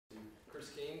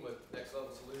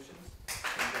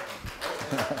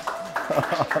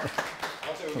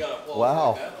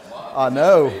Wow. I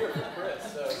know.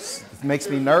 It makes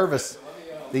me nervous.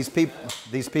 These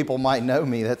people might know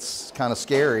me. That's kind of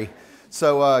scary.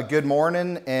 So good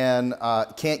morning, and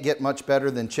can't get much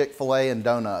better than Chick-fil-A and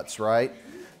donuts, right?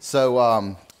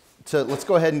 So let's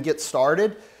go ahead and get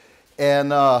started.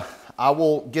 And I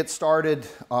will get started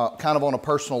kind of on a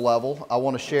personal level. I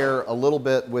want to share a little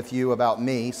bit with you about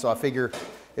me. So I figure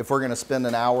if we're going to spend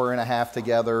an hour and a half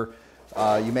together,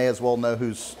 you may as well know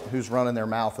who's running their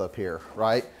mouth up here,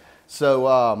 right? So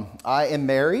I am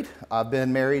married. I've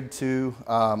been married to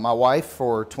my wife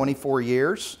for 24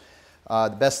 years.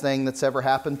 The best thing that's ever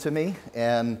happened to me.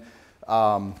 And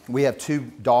we have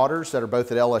two daughters that are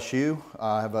both at LSU.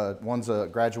 One's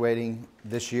graduating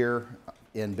this year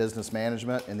in business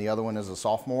management, and the other one is a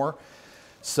sophomore.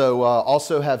 So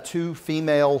also have two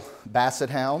female basset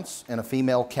hounds and a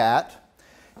female cat.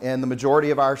 And the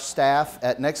majority of our staff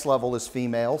at Next Level is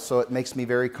female, so it makes me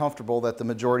very comfortable that the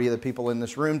majority of the people in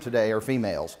this room today are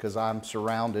females, because I'm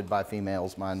surrounded by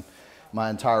females my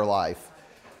entire life.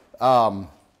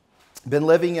 Been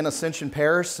living in Ascension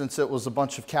Parish since it was a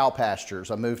bunch of cow pastures.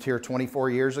 I moved here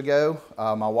 24 years ago.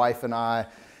 My wife and I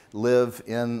live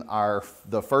in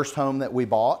the first home that we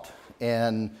bought,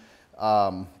 and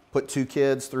put two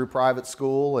kids through private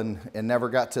school and never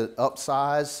got to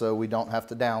upsize, so we don't have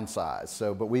to downsize.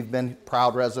 But we've been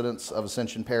proud residents of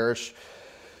Ascension Parish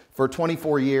for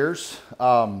 24 years.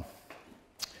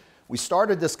 We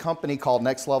started this company called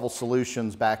Next Level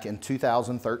Solutions back in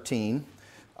 2013.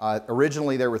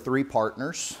 Originally, there were three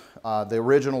partners. The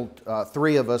original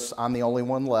three of us, I'm the only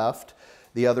one left.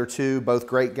 The other two, both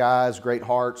great guys, great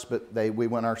hearts, but we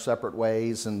went our separate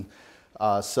ways. And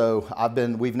so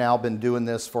we've now been doing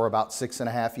this for about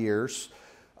 6.5 years.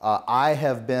 I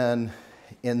have been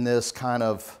in this kind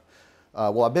of,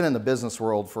 I've been in the business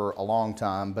world for a long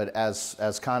time, but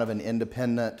as kind of an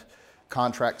independent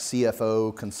contract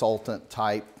CFO consultant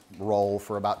type role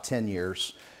for about 10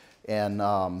 years. And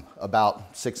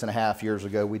about 6.5 years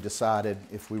ago, we decided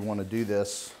if we want to do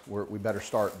this, we better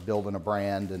start building a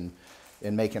brand and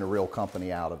making a real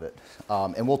company out of it.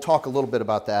 And we'll talk a little bit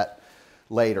about that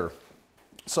later.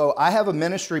 So I have a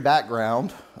ministry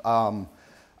background. I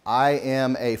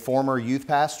am a former youth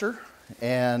pastor,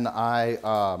 and I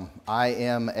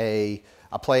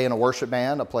play in a worship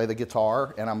band. I play the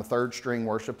guitar, and I'm a third string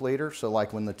worship leader. So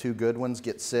like when the two good ones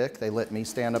get sick, they let me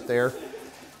stand up there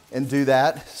and do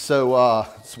that. So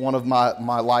it's one of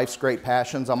my life's great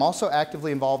passions. I'm also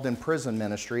actively involved in prison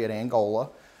ministry at Angola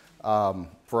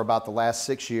for about the last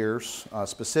 6 years,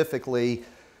 specifically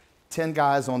 10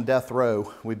 guys on death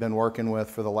row we've been working with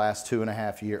for the last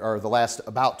 2.5 years, or the last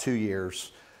about 2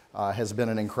 years, has been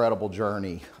an incredible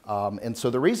journey. And so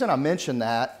the reason I mention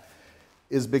that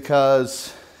is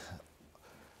because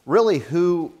really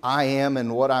who I am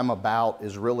and what I'm about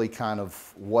is really kind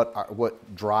of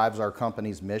what drives our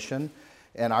company's mission.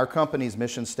 And our company's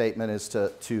mission statement is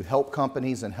to help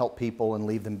companies and help people and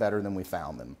leave them better than we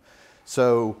found them.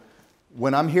 So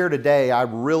when I'm here today, I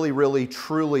really, really,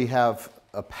 truly have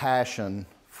a passion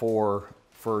for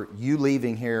you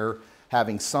leaving here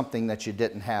having something that you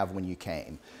didn't have when you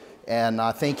came. And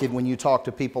I think when you talk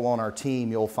to people on our team,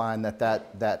 you'll find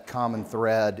that common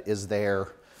thread is there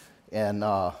and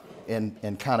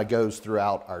kind of goes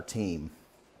throughout our team.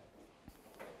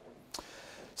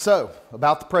 So,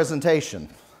 about the presentation.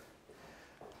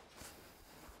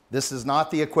 This is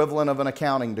not the equivalent of an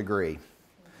accounting degree.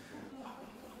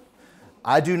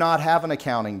 I do not have an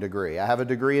accounting degree. I have a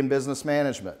degree in business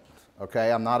management.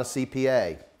 Okay, I'm not a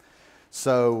CPA.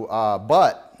 So,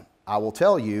 but I will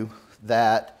tell you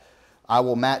that I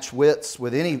will match wits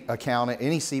with any accountant,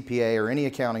 any CPA, or any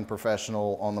accounting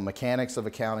professional on the mechanics of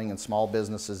accounting and small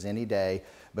businesses any day,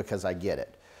 because I get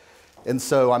it. And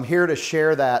so I'm here to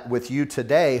share that with you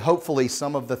today. Hopefully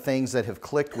some of the things that have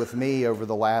clicked with me over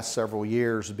the last several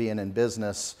years being in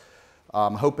business,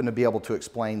 I'm hoping to be able to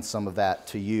explain some of that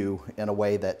to you in a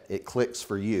way that it clicks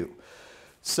for you.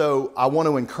 So I want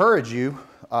to encourage you.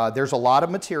 There's a lot of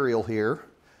material here.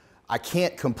 I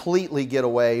can't completely get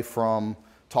away from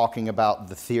talking about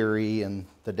the theory and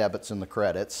the debits and the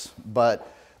credits, but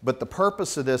the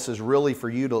purpose of this is really for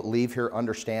you to leave here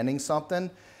understanding something.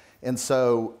 And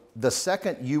so the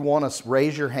second you want to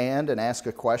raise your hand and ask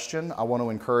a question, I want to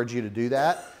encourage you to do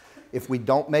that. If we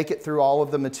don't make it through all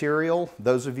of the material,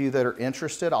 those of you that are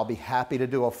interested, I'll be happy to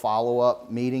do a follow-up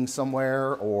meeting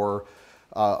somewhere or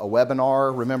a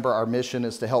webinar. Remember, our mission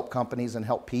is to help companies and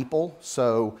help people.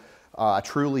 So I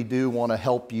truly do want to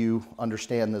help you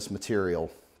understand this material.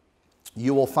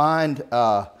 You will find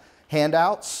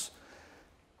handouts.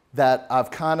 that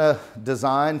I've kind of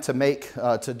designed to make,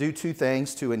 to do two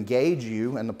things: to engage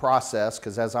you in the process,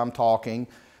 because as I'm talking,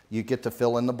 you get to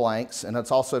fill in the blanks, and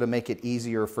it's also to make it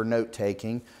easier for note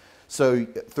taking. So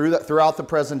throughout the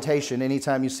presentation,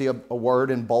 anytime you see a word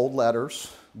in bold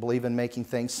letters, believe in making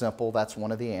things simple, that's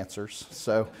one of the answers.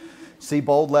 So see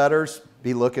bold letters,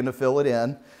 be looking to fill it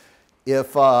in.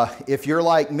 If you're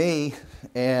like me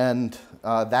and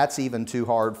that's even too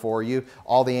hard for you,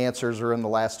 all the answers are in the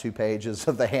last 2 pages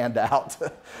of the handout,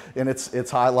 and it's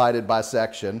highlighted by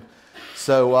section.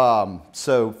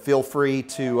 So feel free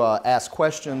to ask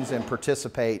questions and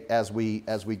participate as we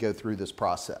go through this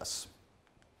process.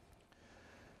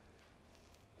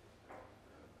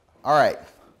 All right,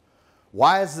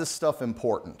 why is this stuff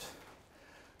important?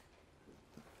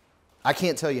 I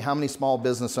can't tell you how many small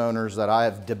business owners that I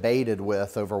have debated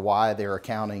with over why their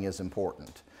accounting is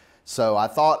important. So I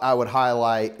thought I would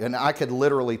highlight, and I could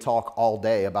literally talk all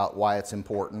day about why it's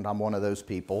important. I'm one of those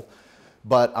people.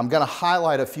 But I'm going to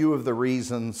highlight a few of the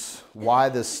reasons why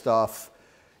this stuff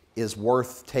is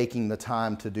worth taking the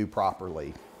time to do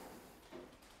properly.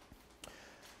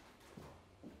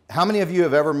 How many of you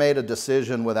have ever made a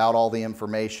decision without all the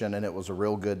information and it was a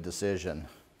real good decision?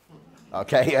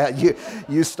 Okay, yeah,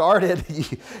 you started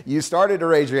to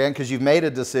raise your hand because you've made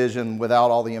a decision without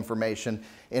all the information,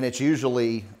 and it's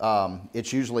usually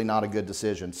not a good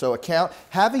decision. So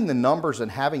having the numbers and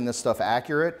having this stuff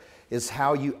accurate is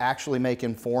how you actually make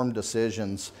informed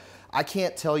decisions. I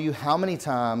can't tell you how many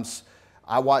times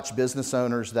I watch business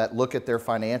owners that look at their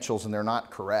financials and they're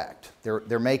not correct.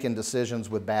 They're making decisions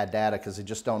with bad data because they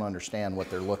just don't understand what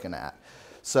they're looking at.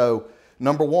 So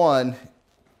number one,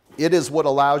 it is what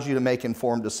allows you to make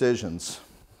informed decisions.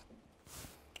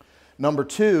 Number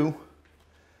two,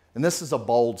 and this is a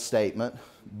bold statement,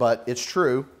 but it's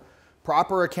true,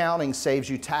 proper accounting saves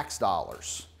you tax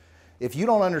dollars. If you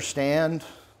don't understand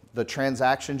the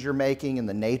transactions you're making and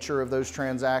the nature of those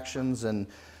transactions, and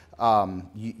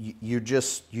you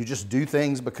just do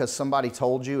things because somebody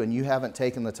told you and you haven't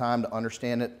taken the time to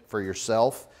understand it for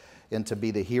yourself and to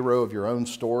be the hero of your own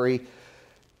story,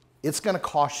 it's going to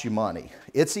cost you money.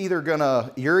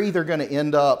 You're either going to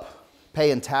end up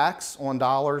paying tax on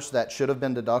dollars that should have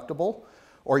been deductible,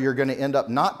 or you're going to end up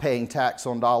not paying tax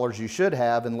on dollars you should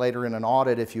have, and later in an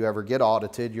audit, if you ever get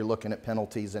audited, you're looking at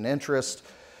penalties and interest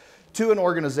to an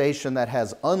organization that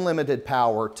has unlimited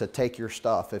power to take your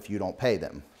stuff if you don't pay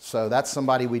them. So that's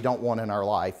somebody we don't want in our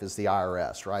life, is the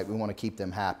IRS, right? We want to keep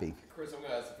them happy. Chris, I'm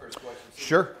going to ask the first question. So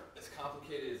sure. As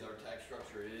complicated as our tax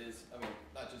structure is, I mean,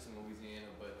 not just in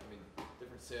Louisiana, but I mean,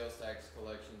 different sales tax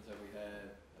collections that we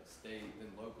had, state,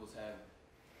 then locals have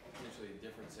potentially a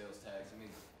different sales tax. I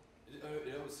mean,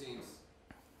 it always seems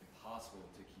impossible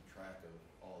to keep track of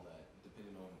all that,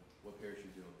 depending on what parish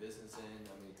you're doing business in.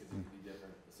 I mean, because it could be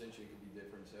different. Essentially, it could be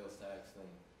different sales tax than,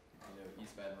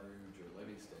 East Baton Rouge or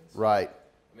Livingston. So, right.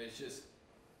 I mean, it's just,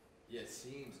 yeah, it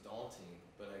seems daunting,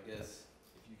 but I guess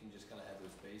if you can just kind of have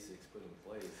those basics put in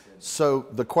place. So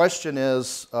the question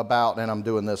is about, and I'm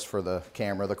doing this for the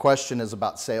camera, the question is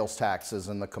about sales taxes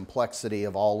and the complexity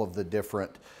of all of the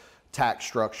different tax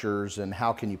structures and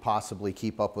how can you possibly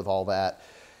keep up with all that.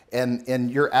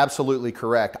 And you're absolutely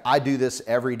correct. I do this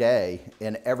every day,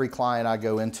 and every client I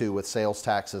go into with sales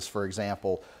taxes, for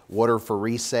example, what are for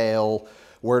resale,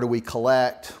 where do we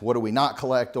collect, what do we not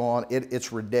collect on?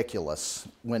 It's ridiculous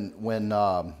when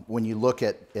you look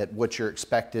at what you're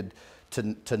expected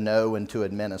to know and to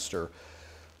administer.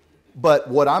 But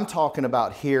what I'm talking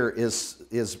about here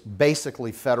is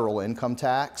basically federal income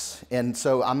tax. And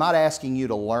so I'm not asking you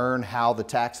to learn how the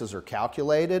taxes are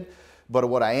calculated, but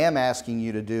what I am asking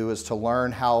you to do is to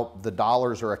learn how the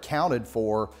dollars are accounted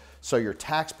for so your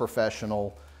tax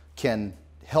professional can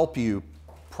help you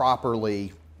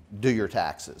properly do your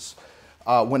taxes.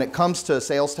 When it comes to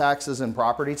sales taxes and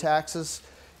property taxes,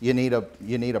 you need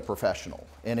a professional.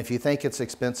 And if you think it's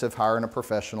expensive, hiring a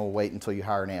professional, wait until you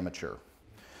hire an amateur.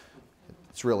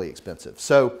 It's really expensive.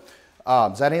 So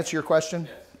does that answer your question?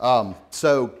 Yes.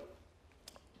 So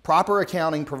proper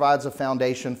accounting provides a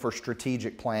foundation for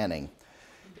strategic planning.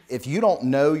 If you don't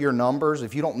know your numbers,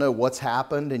 if you don't know what's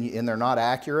happened and they're not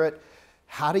accurate,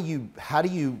 how do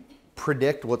you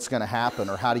predict what's going to happen,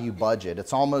 or how do you budget?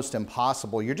 It's almost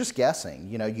impossible. You're just guessing.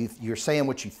 You're saying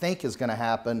what you think is going to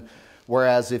happen,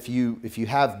 whereas if you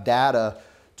have data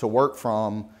to work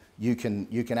from, you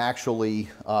can actually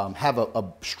have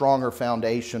a stronger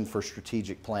foundation for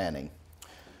strategic planning.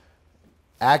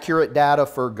 Accurate data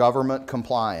for government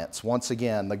compliance. Once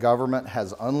again, the government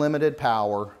has unlimited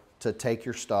power to take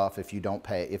your stuff if you don't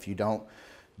pay, if you don't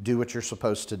do what you're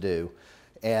supposed to do.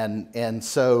 And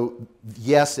so,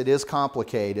 yes, it is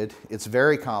complicated. It's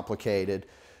very complicated.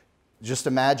 just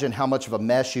imagine how much of a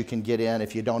mess you can get in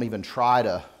if you don't even try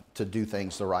to do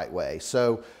things the right way.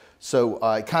 So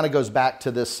it kind of goes back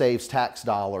to this saves tax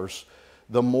dollars.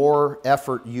 The more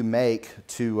effort you make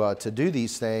to do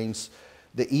these things,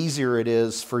 the easier it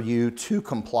is for you to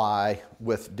comply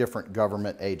with different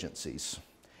government agencies.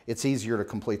 It's easier to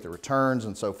complete the returns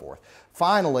and so forth.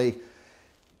 Finally,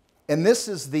 and this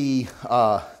is the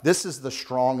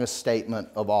strongest statement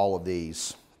of all of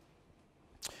these.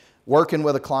 Working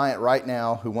with a client right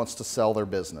now who wants to sell their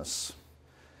business.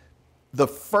 The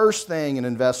first thing an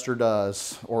investor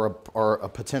does or a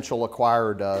potential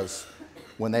acquirer does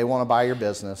when they want to buy your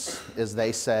business is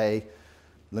they say,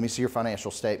 let me see your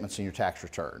financial statements and your tax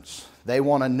returns. They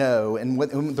want to know, and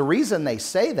the reason they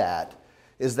say that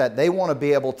is that they want to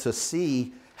be able to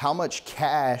see how much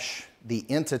cash the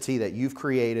entity that you've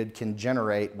created can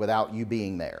generate without you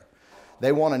being there.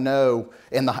 They want to know,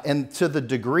 and to the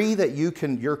degree that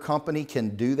your company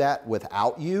can do that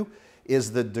without you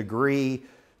is the degree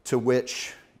to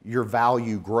which your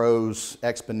value grows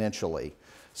exponentially.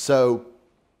 So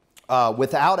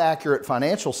without accurate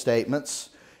financial statements,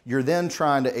 you're then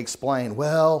trying to explain,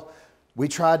 well, we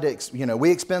tried to,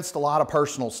 we expensed a lot of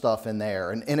personal stuff in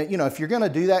there. And if you're going to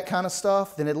do that kind of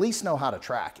stuff, then at least know how to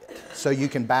track it so you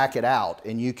can back it out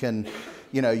and you can,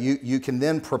 you can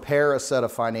then prepare a set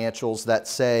of financials that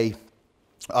say,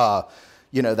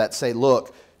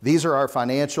 look, these are our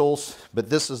financials, but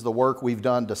this is the work we've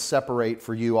done to separate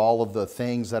for you all of the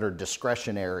things that are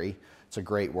discretionary. It's a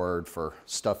great word for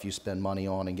stuff you spend money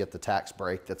on and get the tax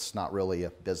break. That's not really a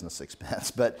business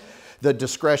expense, but the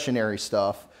discretionary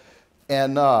stuff.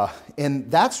 And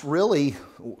that's really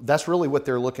what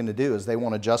they're looking to do is they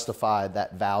want to justify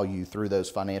that value through those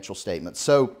financial statements.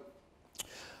 So,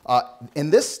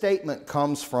 and this statement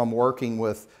comes from working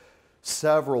with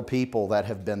several people that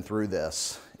have been through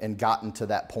this and gotten to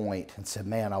that point and said,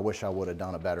 man, I wish I would have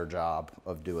done a better job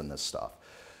of doing this stuff.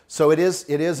 So it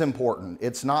is important.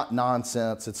 It's not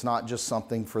nonsense. It's not just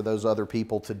something for those other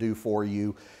people to do for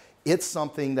you. It's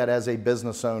something that as a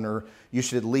business owner, you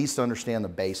should at least understand the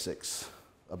basics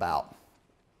about.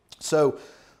 So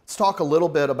let's talk a little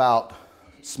bit about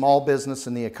small business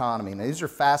and the economy. Now, these are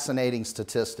fascinating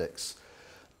statistics.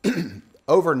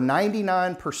 Over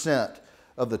 99%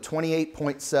 of the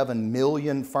 28.7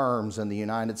 million firms in the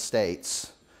United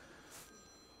States,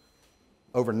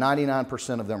 over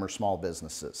 99% of them are small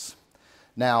businesses.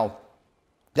 Now,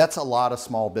 that's a lot of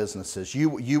small businesses.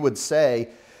 You would say,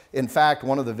 in fact,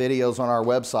 one of the videos on our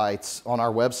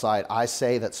website, I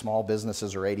say that small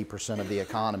businesses are 80% of the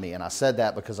economy. And I said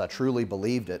that because I truly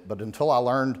believed it. But until I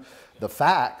learned the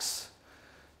facts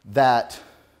that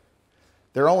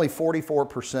they're only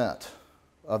 44%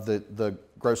 of the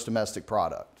gross domestic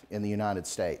product in the United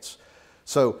States.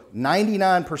 So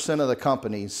 99% of the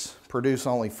companies produce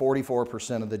only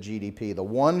 44% of the GDP. The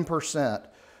 1%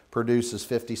 produces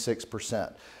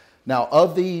 56%. Now,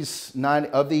 of these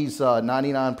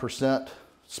 99%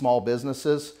 small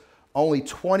businesses, only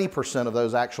 20% of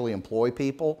those actually employ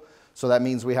people. So that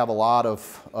means we have a lot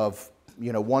of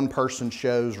one-person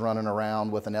shows running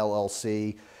around with an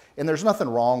LLC, and there's nothing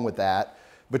wrong with that.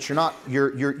 But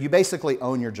you basically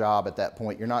own your job at that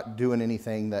point. You're not doing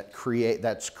anything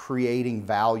that's creating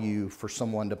value for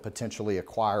someone to potentially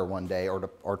acquire one day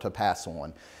or to pass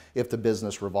on if the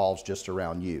business revolves just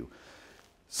around you.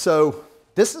 So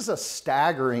this is a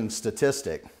staggering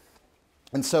statistic.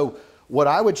 And so what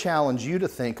I would challenge you to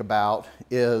think about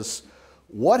is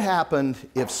what happened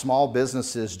if small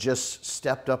businesses just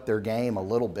stepped up their game a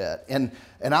little bit? And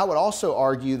I would also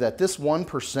argue that this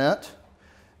 1%,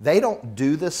 they don't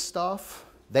do this stuff.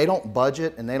 They don't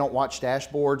budget and they don't watch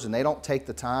dashboards and they don't take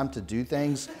the time to do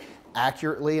things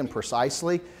accurately and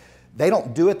precisely. They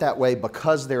don't do it that way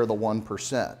because they're the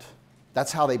 1%.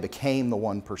 That's how they became the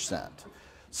 1%.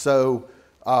 So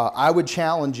I would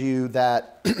challenge you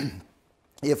that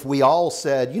if we all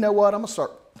said, you know what, I'm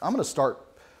going to start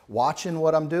watching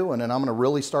what I'm doing and I'm going to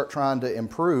really start trying to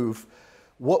improve,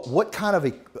 what kind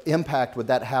of impact would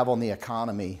that have on the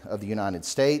economy of the United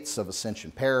States, of Ascension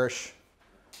Parish,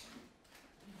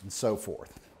 and so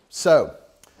forth? So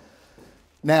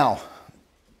now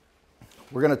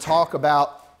we're going to talk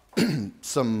about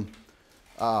some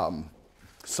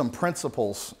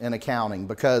principles in accounting,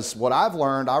 because what I've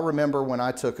learned, I remember when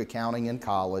I took accounting in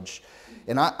college,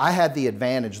 and I had the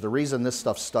advantage. The reason this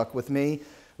stuff stuck with me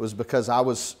was because I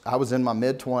was in my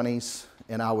mid-20s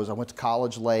and I went to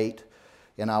college late.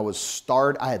 And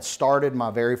I had started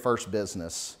my very first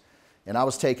business, and I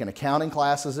was taking accounting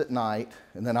classes at night,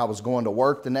 and then I was going to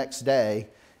work the next day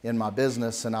in my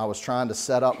business, and I was trying to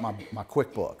set up my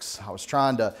QuickBooks. I was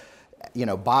trying to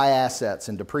buy assets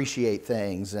and depreciate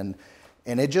things, and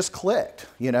it just clicked.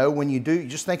 When you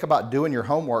just think about doing your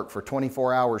homework for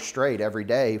 24 hours straight every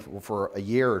day for a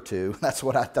year or two. That's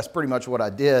pretty much what I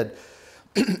did,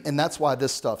 and that's why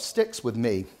this stuff sticks with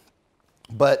me.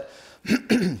 But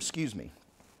excuse me,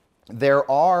 there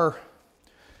are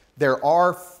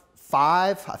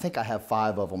 5. I think I have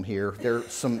 5 of them here. There are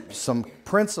some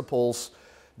principles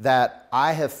that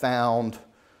I have found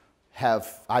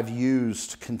I've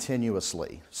used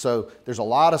continuously. So there's a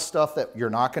lot of stuff that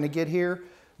you're not going to get here,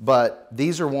 but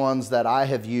these are ones that I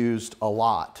have used a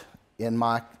lot in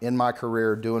my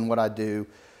career, doing what I do,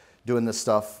 doing this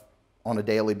stuff on a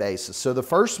daily basis. So the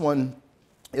first one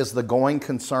is the going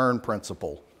concern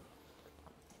principle.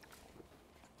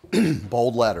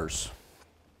 Bold letters.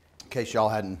 In case y'all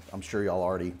hadn't, I'm sure y'all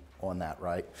already on that,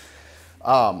 right?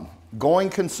 Going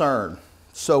concern.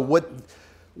 So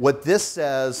what this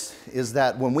says is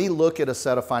that when we look at a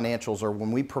set of financials, or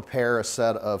when we prepare a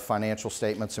set of financial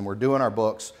statements and we're doing our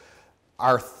books,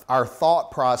 our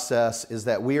thought process is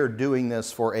that we are doing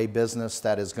this for a business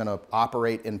that is going to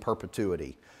operate in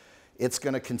perpetuity. It's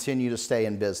going to continue to stay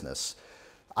in business.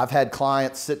 I've had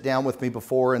clients sit down with me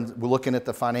before and we're looking at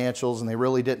the financials and they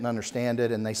really didn't understand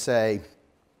it, and they say,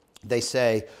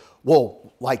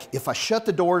 well, like, if I shut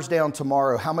the doors down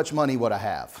tomorrow, how much money would I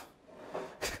have?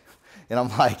 And I'm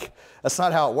like, that's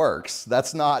not how it works.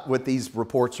 That's not what these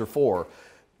reports are for.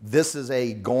 This is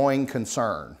a going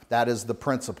concern. That is the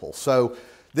principle. So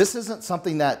this isn't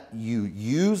something that you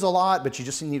use a lot, but you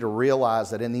just need to realize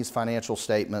that in these financial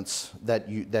statements that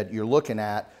you're looking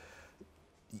at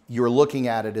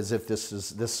it as if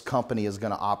this company is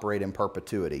going to operate in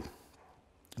perpetuity.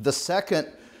 The second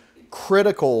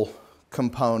critical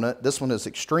component, this one is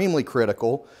extremely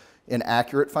critical in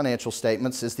accurate financial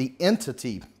statements, is the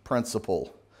entity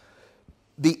principle.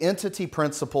 The entity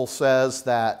principle says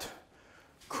that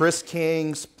Chris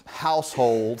King's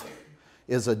household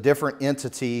is a different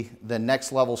entity than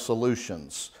Next Level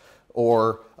Solutions,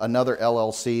 or another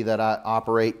LLC that I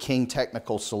operate, King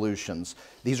Technical Solutions.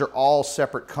 These are all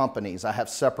separate companies. I have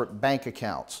separate bank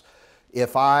accounts.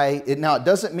 Now, it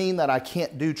doesn't mean that I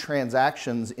can't do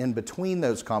transactions in between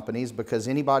those companies, because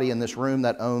anybody in this room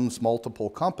that owns multiple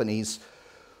companies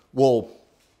will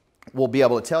be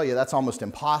able to tell you that's almost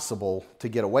impossible to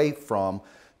get away from,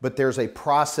 but there's a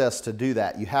process to do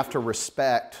that. You have to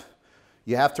respect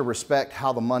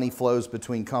how the money flows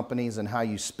between companies and how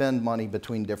you spend money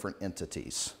between different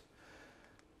entities.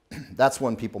 That's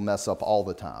when people mess up all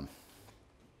the time.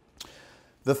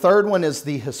 The third one is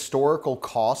the historical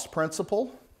cost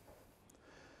principle.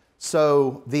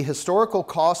 So the historical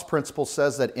cost principle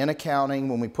says that in accounting,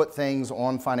 when we put things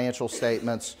on financial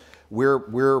statements,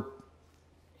 we're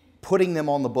putting them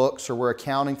on the books, or we're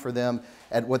accounting for them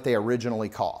at what they originally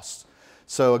cost.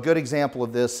 So a good example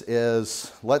of this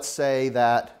is, let's say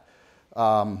that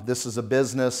this is a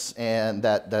business and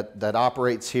that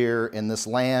operates here, and this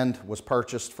land was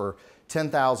purchased for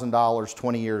 $10,000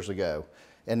 20 years ago,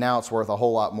 and now it's worth a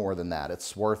whole lot more than that.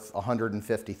 It's worth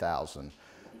 $150,000.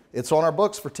 It's on our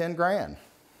books for 10 grand.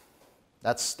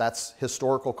 That's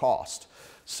historical cost.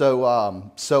 So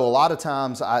a lot of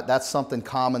times that's something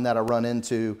common that I run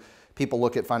into. People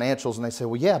look at financials and they say,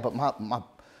 well, yeah, but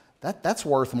that's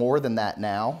worth more than that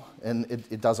now, and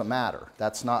it doesn't matter.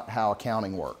 That's not how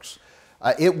accounting works.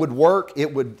 It would work.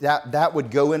 That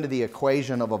would go into the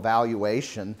equation of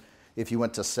evaluation if you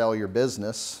went to sell your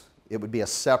business. It would be a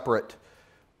separate,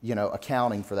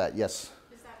 accounting for that. Yes.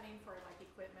 Does that mean for like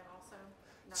equipment also?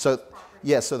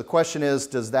 So the question is,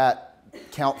 does that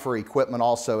count for equipment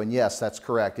also? And yes, that's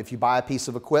correct. If you buy a piece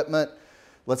of equipment,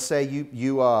 let's say you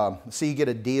get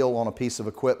a deal on a piece of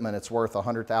equipment, it's worth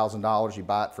 $100,000, you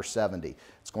buy it for 70.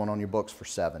 It's going on your books for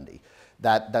 70.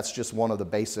 That's just one of the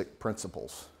basic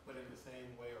principles. But in the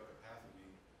same way or capacity,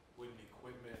 wouldn't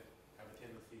equipment have a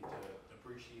tendency to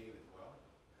depreciate as well?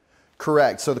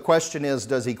 Correct. So the question is,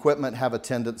 does equipment have a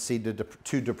tendency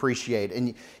to depreciate?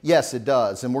 And yes, it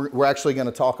does. And we're actually going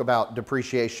to talk about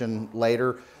depreciation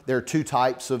later. There are 2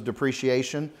 types of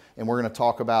depreciation, and we're going to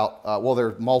talk about, there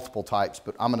are multiple types,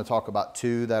 but I'm going to talk about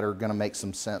 2 that are going to make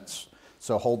some sense.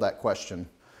 So hold that question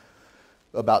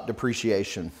about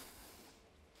depreciation.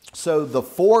 So the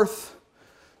fourth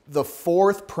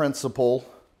principle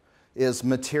is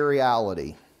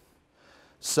materiality.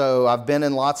 So I've been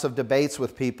in lots of debates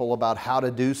with people about how to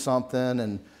do something,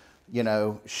 and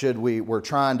we're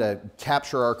trying to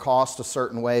capture our cost a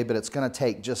certain way, but it's going to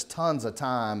take just tons of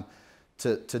time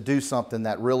to do something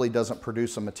that really doesn't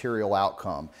produce a material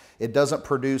outcome. It doesn't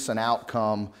produce an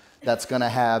outcome that's going to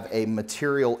have a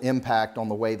material impact on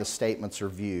the way the statements are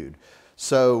viewed.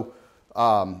 So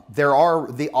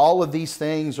All of these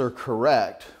things are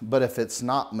correct, but if it's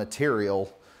not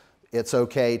material, it's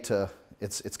okay to,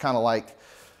 it's kind of like,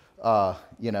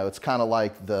 it's kind of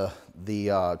like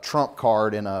the trump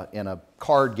card in a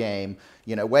card game.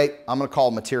 Wait, I'm going to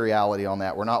call materiality on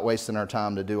that. We're not wasting our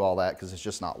time to do all that because it's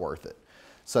just not worth it.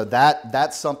 So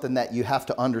that's something that you have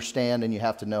to understand and you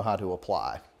have to know how to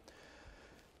apply.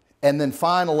 And then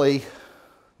finally,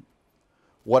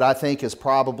 what I think is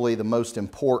probably the most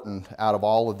important out of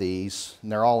all of these,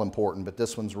 and they're all important, but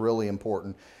this one's really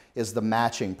important, is the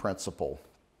matching principle.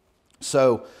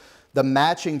 So the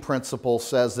matching principle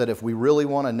says that if we really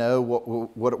want to know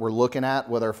what we're looking at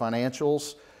with our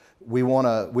financials, we want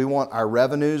our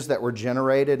revenues that were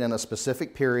generated in a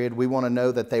specific period. We want to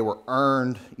know that they were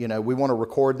earned. We want to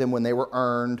record them when they were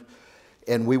earned,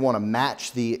 and we want to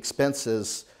match the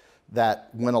expenses that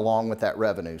went along with that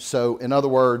revenue. So in other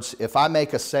words, if I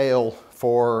make a sale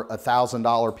for a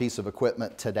 $1,000 piece of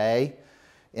equipment today,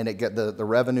 and the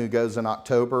revenue goes in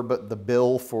October, but the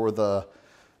bill for the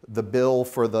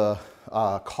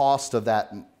cost of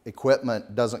that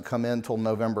equipment doesn't come in till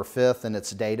November 5th, and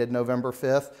it's dated November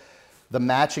 5th, the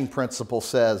matching principle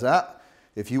says,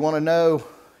 if you want to know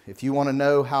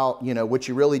how, what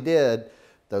you really did,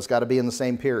 those got to be in the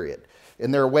same period.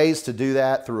 And there are ways to do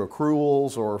that through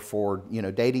accruals or for,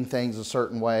 dating things a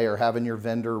certain way or having your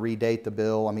vendor redate the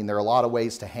bill. I mean, there are a lot of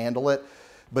ways to handle it,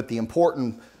 but the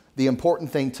important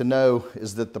thing to know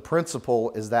is that the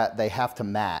principle is that they have to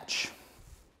match.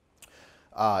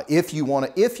 If you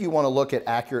want to look at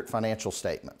accurate financial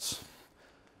statements.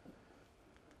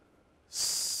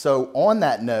 So on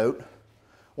that note, I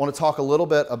want to talk a little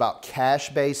bit about cash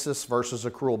basis versus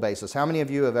accrual basis. How many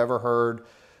of you have ever heard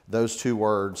those two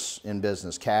words in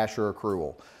business, cash or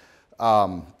accrual?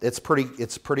 It's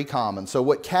pretty common. So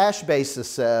what cash basis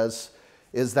says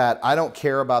is that I don't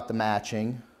care about the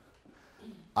matching.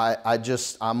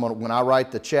 When I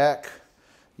write the check,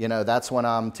 that's when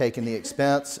I'm taking the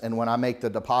expense, and when I make the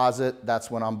deposit,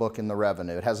 that's when I'm booking the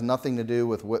revenue. It has nothing to do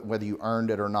with whether you earned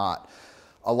it or not.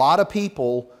 A lot of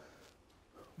people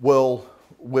will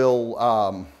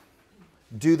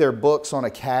do their books on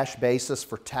a cash basis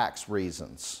for tax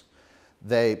reasons.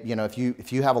 If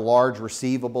you have a large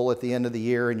receivable at the end of the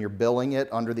year and you're billing it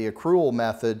under the accrual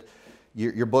method,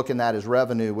 you're booking that as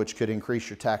revenue, which could increase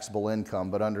your taxable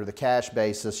income. But under the cash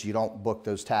basis, you don't book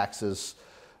those taxes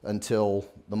until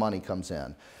the money comes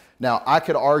in. Now, I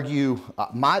could argue,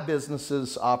 my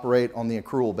businesses operate on the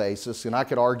accrual basis, and I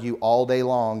could argue all day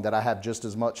long that I have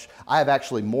I have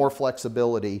actually more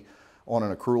flexibility on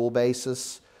an accrual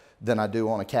basis than I do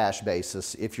on a cash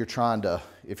basis if you're trying to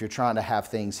have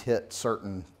things hit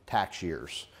certain tax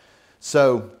years.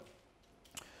 So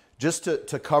just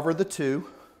to cover the two,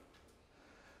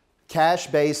 cash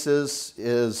basis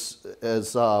is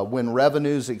when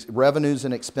revenues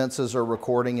and expenses are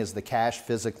recording as the cash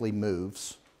physically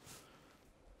moves.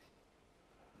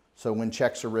 So when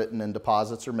checks are written and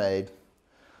deposits are made.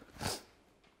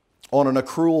 On an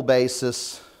accrual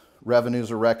basis, revenues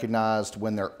are recognized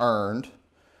when they're earned,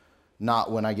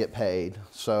 not when I get paid.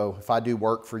 So if I do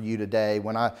work for you today,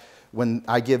 when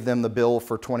I give them the bill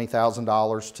for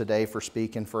 $20,000 today for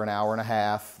speaking for an hour and a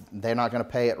half, they're not going to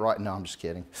pay it right. No, I'm just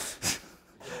kidding.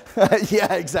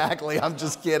 Yeah, exactly. I'm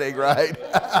just kidding, right?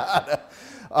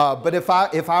 But if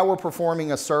I were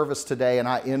performing a service today and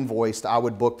I invoiced, I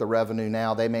would book the revenue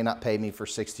now. They may not pay me for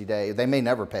 60 days. They may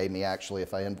never pay me, actually,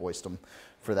 if I invoiced them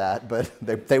for that, but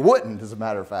they wouldn't, as a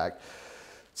matter of fact.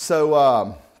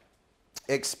 So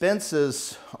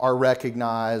expenses are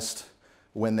recognized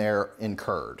when they're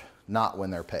incurred, not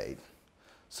when they're paid.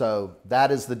 So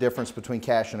that is the difference between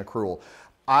cash and accrual.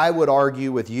 I would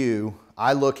argue with you,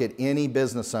 I look at any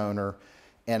business owner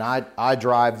and I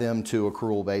drive them to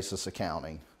accrual basis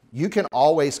accounting. You can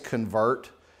always convert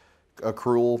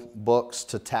accrual books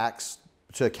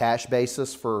to cash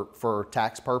basis for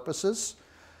tax purposes.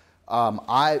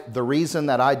 The reason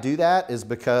that I do that is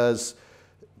because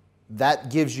that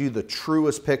gives you the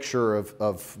truest picture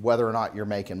of whether or not you're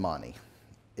making money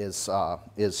is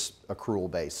accrual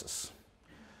basis.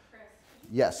 Chris,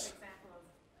 yes. An example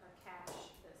of a cash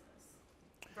business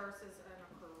versus an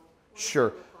accrual. What does Sure.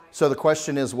 that look like? So the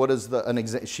question is, what is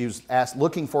she was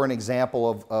looking for an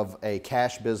example of a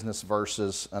cash business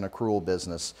versus an accrual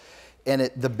business.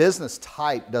 And the business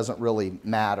type doesn't really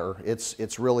matter.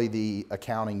 It's really the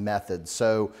accounting method.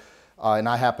 So, and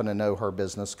I happen to know her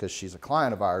business because she's a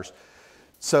client of ours.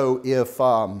 So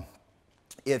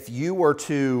if you were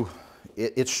to,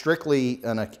 it's strictly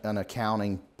an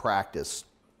accounting practice.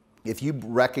 If you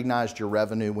recognized your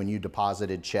revenue when you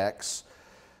deposited checks,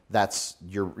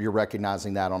 you're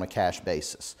recognizing that on a cash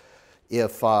basis.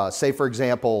 If, say for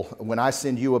example, when I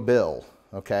send you a bill,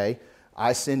 okay,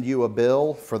 I send you a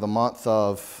bill for the month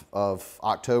of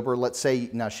October. Let's say,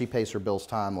 now she pays her bills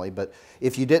timely, but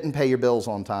if you didn't pay your bills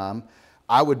on time,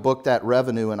 I would book that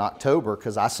revenue in October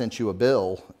because I sent you a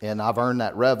bill and I've earned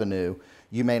that revenue.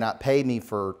 You may not pay me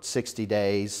for 60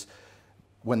 days.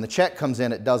 When the check comes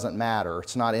in, it doesn't matter.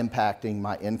 It's not impacting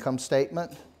my income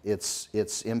statement. It's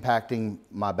impacting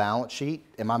my balance sheet.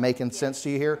 Am I making sense to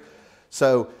you here?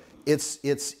 So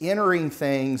it's entering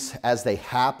things as they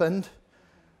happened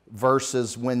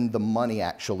versus when the money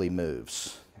actually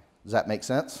moves. Does that make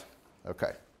sense?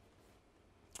 Okay.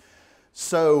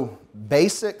 So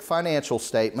basic financial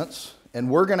statements, and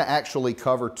we're going to actually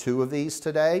cover 2 of these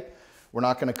today. We're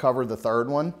not going to cover the third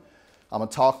one. I'm going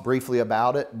to talk briefly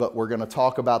about it, but we're going to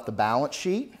talk about the balance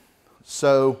sheet.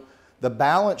 So the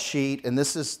balance sheet, and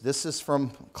this is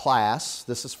from class,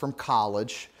 this is from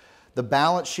college. The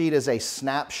balance sheet is a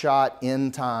snapshot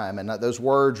in time, and those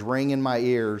words ring in my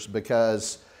ears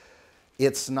because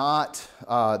it's not,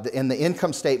 and the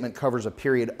income statement covers a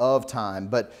period of time,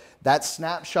 but that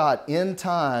snapshot in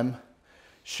time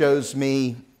shows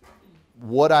me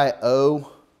what I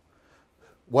owe,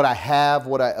 what I have,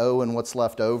 what I owe, and what's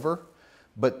left over.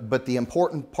 But the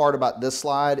important part about this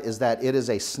slide is that it is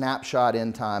a snapshot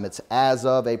in time. It's as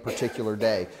of a particular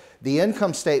day. The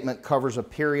income statement covers a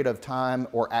period of time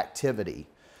or activity.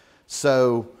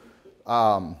 So,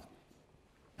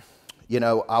 you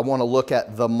know, I want to look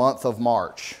at the month of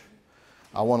March.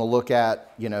 I want to look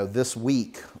at, you know, this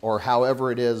week or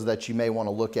however it is that you may want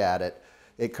to look at it.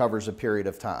 It covers a period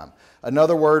of time.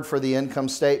 Another word for the income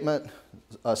statement,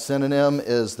 a synonym,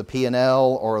 is the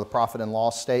P&L or the profit and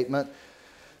loss statement.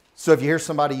 So if you hear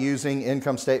somebody using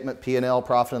income statement, P&L,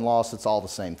 profit and loss, it's all the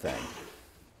same thing.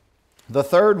 The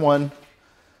third one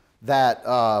that,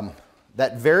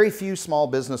 that very few small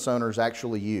business owners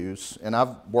actually use, and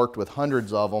I've worked with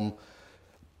hundreds of them,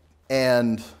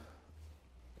 and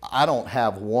I don't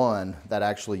have one that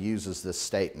actually uses this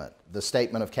statement, the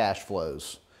statement of cash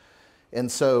flows. And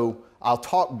so I'll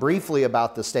talk briefly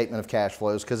about the statement of cash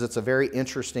flows because it's a very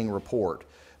interesting report.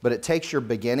 But it takes your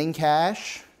beginning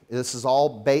cash. This is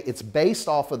all, it's based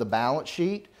off of the balance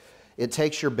sheet. It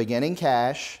takes your beginning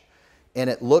cash and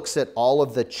it looks at all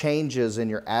of the changes in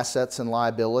your assets and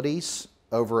liabilities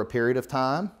over a period of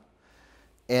time.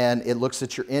 And it looks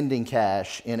at your ending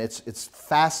cash, and it's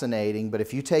fascinating. But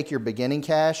if you take your beginning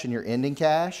cash and your ending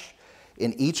cash,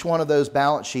 in each one of those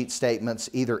balance sheet statements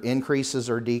either increases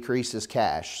or decreases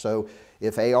cash. So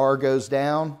if AR goes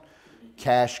down,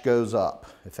 cash goes up.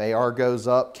 If AR goes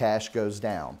up, cash goes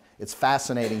down. It's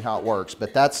fascinating how it works.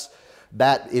 But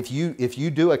if you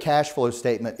do a cash flow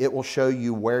statement, it will show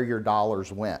you where your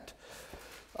dollars went.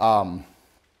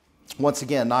 Once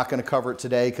again, not going to cover it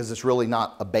today because it's really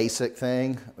not a basic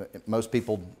thing.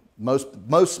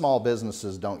 Most small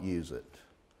businesses don't use it.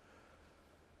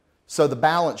 So the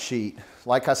balance sheet,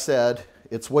 like I said,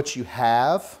 it's what you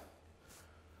have,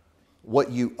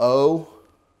 what you owe,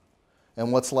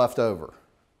 and what's left over.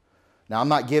 Now, I'm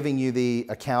not giving you the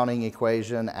accounting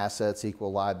equation, assets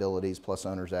equal liabilities plus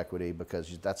owner's equity,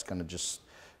 because that's going to just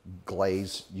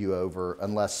glaze you over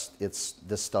unless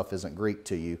this stuff isn't Greek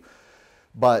to you.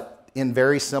 But in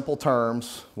very simple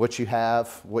terms, what you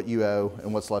have, what you owe,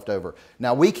 and what's left over.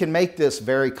 Now, we can make this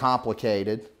very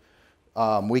complicated.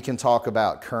 We can talk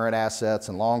about current assets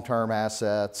and long-term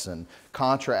assets and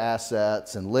contra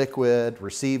assets and liquid,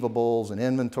 receivables, and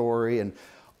inventory, and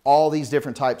all these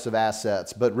different types of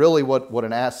assets. But really what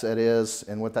an asset is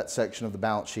and what that section of the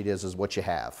balance sheet is what you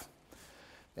have.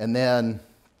 And then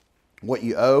what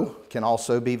you owe can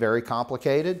also be very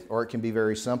complicated, or it can be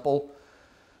very simple.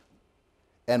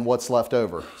 And what's left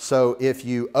over. So if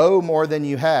you owe more than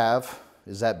you have,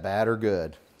 is that bad or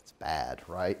good? It's bad,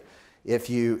 right? If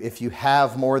you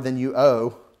have more than you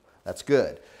owe, that's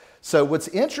good. So what's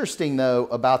interesting though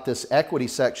about this equity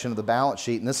section of the balance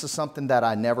sheet, and this is something that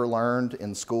I never learned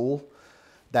in school,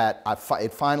 that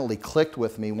it finally clicked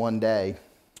with me one day,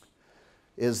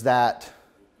 is that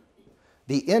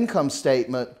the income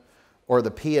statement or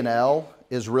the P&L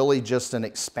is really just an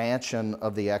expansion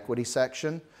of the equity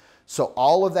section. So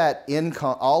all of that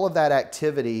income, all of that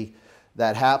activity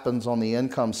that happens on the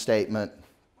income statement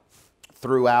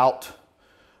throughout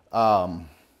the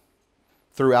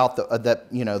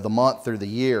month or the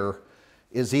year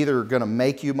is either going to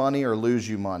make you money or lose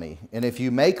you money. And if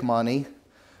you make money,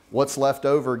 what's left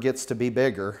over gets to be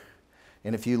bigger.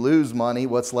 And if you lose money,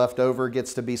 what's left over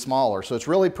gets to be smaller. So it's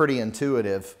really pretty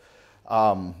intuitive.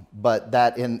 But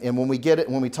that, and when we get it,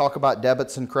 when we talk about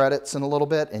debits and credits in a little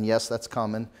bit, and yes, that's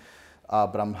coming.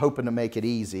 But I'm hoping to make it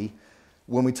easy.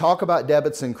 when we talk about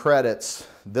debits and credits,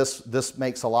 this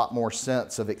makes a lot more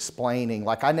sense of explaining.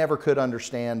 Like, I never could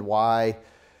understand why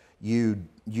you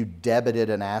debited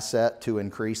an asset to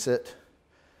increase it,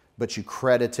 but you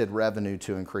credited revenue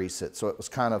to increase it. So it was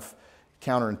kind of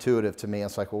counterintuitive to me.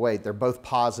 It's like, well, wait, they're both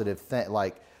positive things.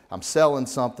 Like, I'm selling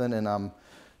something and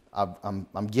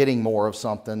I'm getting more of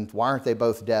something. Why aren't they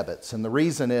both debits? And the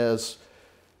reason is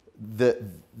that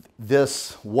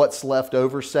this what's left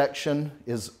over section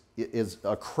is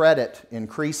a credit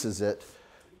increases it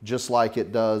just like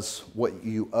it does what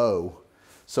you owe.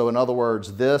 So in other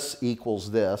words, this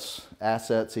equals this.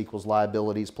 Assets equals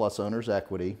liabilities plus owner's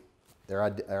equity. There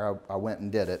I went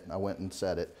and did it. I went and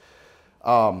said it.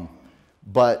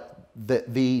 But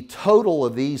the total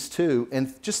of these two,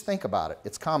 and just think about it,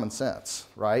 it's common sense,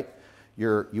 right?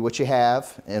 What you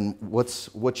have and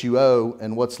what you owe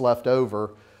and what's left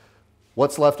over.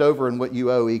 What's left over and what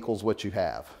you owe equals what you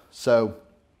have. So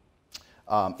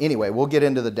anyway, we'll get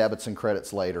into the debits and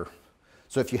credits later.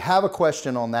 So if you have a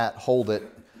question on that, hold it.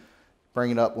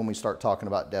 Bring it up when we start talking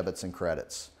about debits and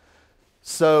credits.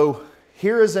 So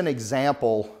here is an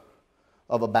example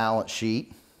of a balance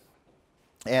sheet.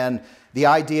 And the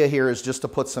idea here is just to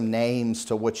put some names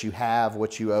to what you have,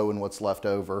 what you owe, and what's left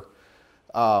over.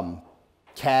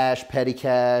 Cash, petty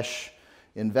cash,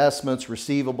 investments,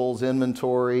 receivables,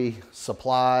 inventory,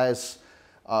 supplies,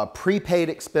 prepaid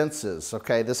expenses.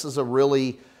 Okay, this is a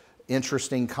really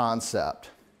interesting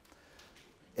concept.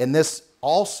 And this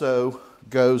also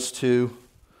goes to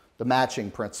the matching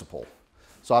principle.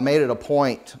 So I made it a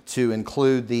point to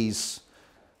include these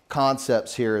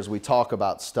concepts here as we talk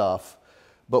about stuff.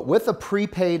 But with a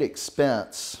prepaid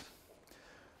expense,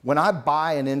 when I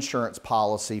buy an insurance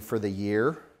policy for the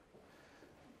year,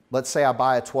 let's say I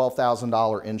buy a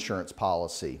 $12,000 insurance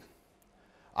policy.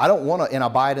 I don't want to, and I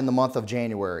buy it in the month of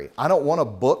January. I don't want to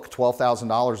book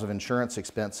 $12,000 of insurance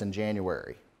expense in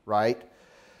January, right?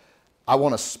 I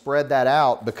want to spread that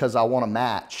out because I want to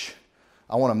match.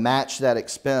 I want to match that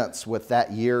expense with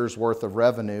that year's worth of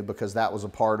revenue because that was a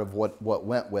part of what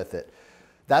went with it.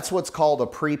 That's what's called a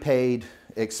prepaid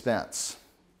expense.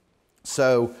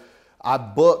 So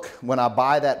when I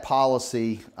buy that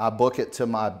policy, I book it to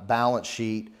my balance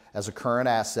sheet as a current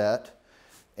asset,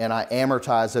 and I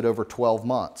amortize it over 12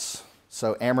 months.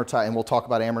 So amortize, and we'll talk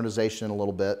about amortization in a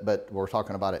little bit, but we're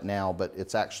talking about it now, but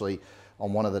it's actually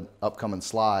on one of the upcoming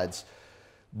slides.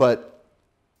 But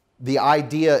the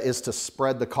idea is to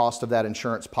spread the cost of that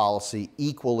insurance policy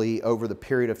equally over the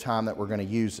period of time that we're going to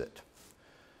use it.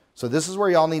 So this is where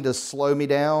y'all need to slow me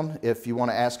down if you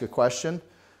want to ask a question,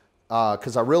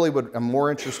 because I'm more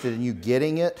interested in you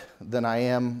getting it than I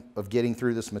am of getting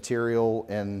through this material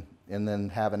and then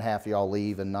having half of y'all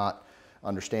leave and not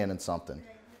understanding something.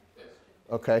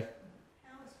 Okay.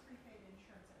 How is prepaid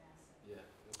insurance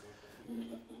an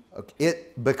asset? Okay.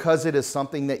 Because it is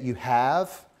something that you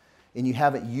have and you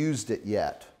haven't used it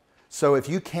yet. So if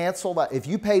you cancel that, if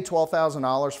you pay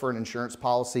 $12,000 for an insurance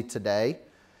policy today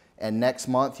and next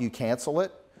month you cancel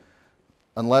it,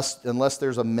 unless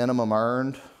there's a minimum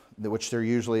earned, which there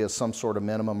usually is some sort of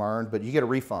minimum earned, but you get a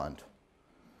refund.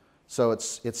 So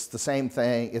it's the same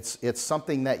thing. It's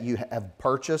something that you have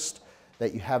purchased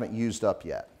that you haven't used up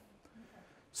yet.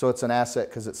 So it's an asset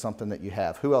because it's something that you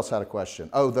have. Who else had a question?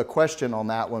 Oh, the question on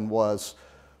that one was,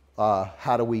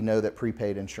 how do we know that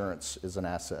prepaid insurance is an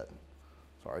asset?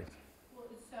 Sorry. Well,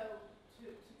 so to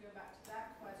go back to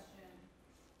that question,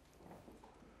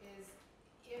 is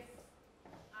if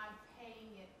I'm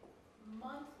paying it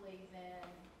monthly, then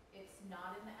it's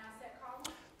not in the asset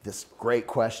column? This great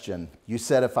question. You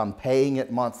said if I'm paying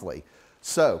it monthly.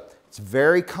 So it's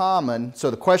very common.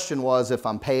 So the question was, if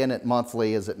I'm paying it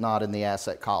monthly, is it not in the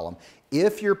asset column?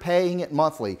 If you're paying it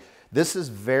monthly, this is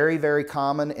very, very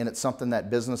common, and it's something that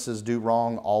businesses do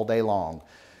wrong all day long.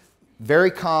 Very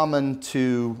common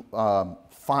to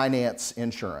finance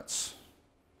insurance,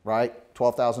 right?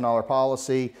 $12,000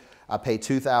 policy, I pay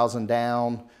 $2,000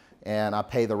 down, and I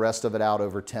pay the rest of it out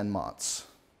over 10 months,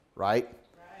 right?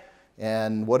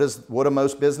 And what do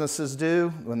most businesses do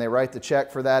when they write the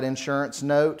check for that insurance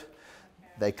note?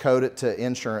 They code it to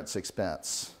insurance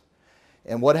expense.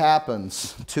 And what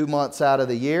happens 2 months out of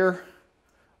the year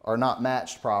are not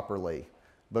matched properly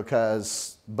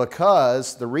because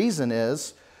the reason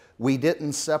is we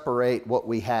didn't separate what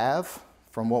we have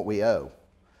from what we owe.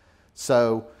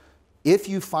 So if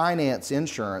you finance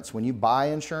insurance, when you buy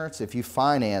insurance, if you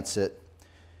finance it,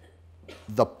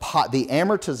 the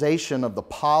amortization of the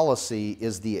policy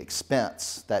is the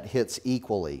expense that hits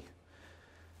equally.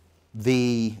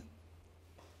 The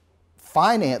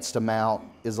financed amount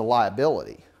is a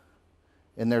liability.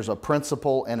 And there's a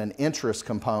principal and an interest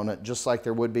component, just like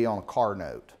there would be on a car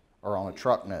note or on a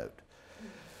truck note.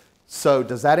 So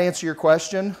does that answer your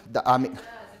question? I mean, It does,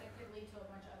 and it could lead to a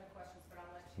bunch of other questions, but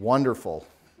I'll let you. wonderful.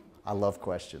 I love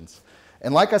questions.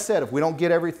 And like I said, if we don't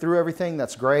get through everything,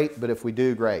 that's great. But if we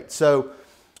do, great. So,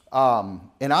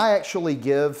 and I actually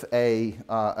give an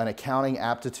accounting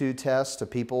aptitude test to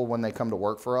people when they come to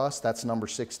work for us. That's number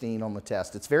 16 on the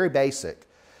test. It's very basic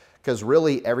because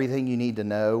really everything you need to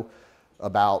know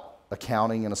about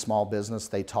accounting in a small business,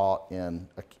 they taught in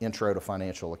Intro to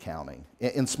Financial Accounting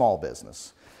in small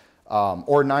business,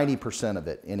 or 90% of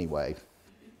it anyway.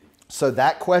 So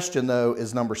that question, though,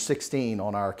 is number 16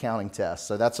 on our accounting test.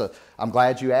 So I'm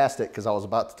glad you asked it because I was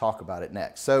about to talk about it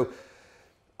next. So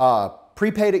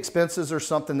prepaid expenses are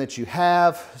something that you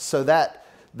have. So that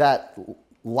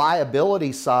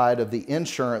liability side of the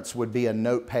insurance would be a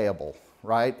note payable,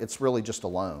 right? It's really just a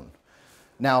loan.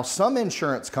 Now, some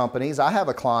insurance companies, I have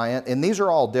a client, and these are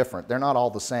all different. They're not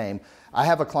all the same. I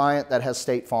have a client that has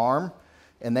State Farm,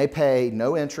 and they pay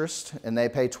no interest, and they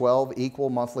pay 12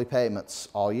 equal monthly payments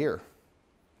all year.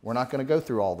 We're not going to go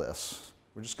through all this.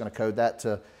 We're just going to code that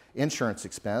to insurance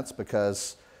expense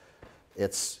because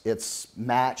it's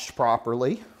matched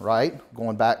properly, right?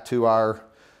 Going back to our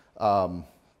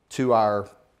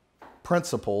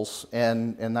principles,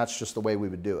 and that's just the way we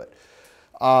would do it.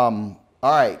 All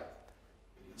right.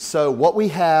 So what we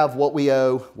have, what we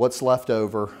owe, what's left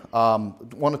over.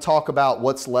 Want to talk about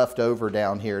what's left over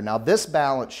down here. Now this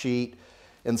balance sheet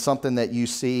and something that you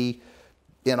see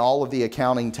in all of the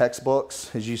accounting textbooks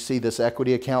is you see this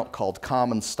equity account called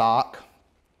common stock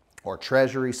or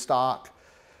treasury stock.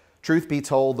 Truth be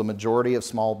told, the majority of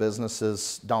small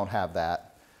businesses don't have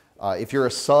that. If you're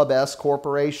a sub-S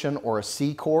corporation or a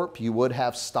C corp, you would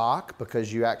have stock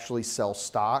because you actually sell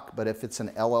stock. But if it's an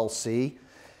LLC,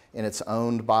 and it's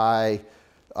owned by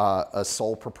a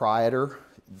sole proprietor,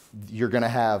 you're going to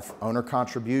have owner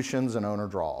contributions and owner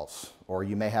draws, or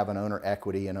you may have an owner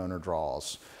equity and owner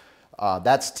draws.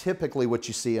 That's typically what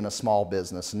you see in a small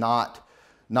business, not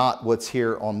what's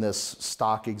here on this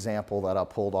stock example that I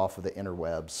pulled off of the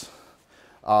interwebs.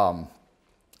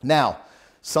 Now,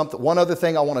 one other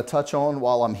thing I want to touch on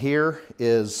while I'm here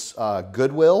is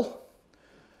goodwill.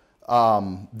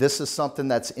 This is something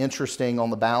that's interesting on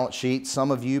the balance sheet. Some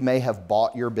of you may have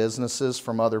bought your businesses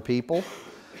from other people.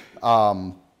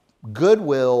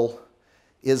 Goodwill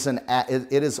is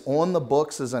it is on the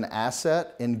books as an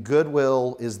asset, and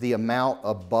goodwill is the amount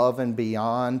above and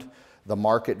beyond the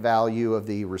market value of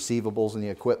the receivables and the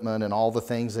equipment and all the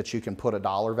things that you can put a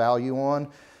dollar value on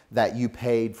that you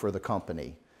paid for the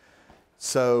company.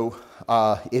 So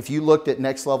if you looked at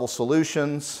Next Level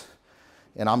Solutions,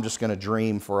 and I'm just going to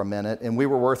dream for a minute, and we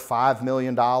were worth $5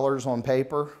 million on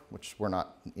paper, which we're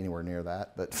not anywhere near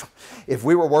that, but if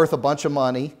we were worth a bunch of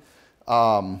money,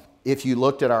 if you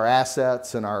looked at our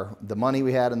assets and the money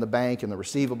we had in the bank and the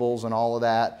receivables and all of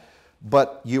that,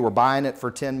 but you were buying it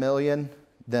for $10 million,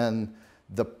 then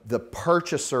the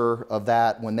purchaser of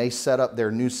that, when they set up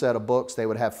their new set of books, they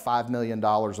would have $5 million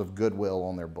of goodwill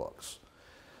on their books.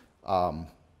 Does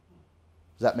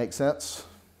that make sense?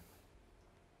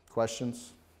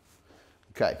 Questions?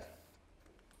 Okay.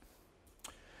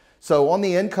 So on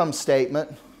the income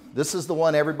statement, this is the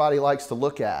one everybody likes to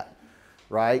look at,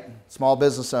 right? Small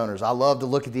business owners, I love to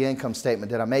look at the income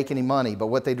statement. Did I make any money? But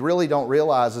what they really don't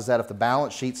realize is that if the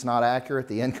balance sheet's not accurate,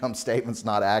 the income statement's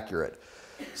not accurate.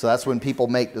 So that's when people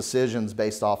make decisions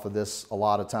based off of this a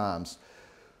lot of times.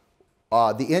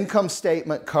 The income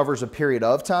statement covers a period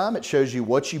of time. It shows you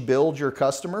what you billed your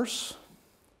customers.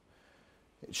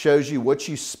 It shows you what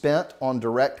you spent on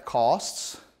direct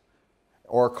costs,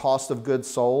 or cost of goods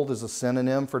sold is a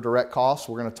synonym for direct costs.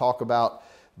 We're going to talk about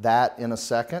that in a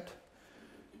second.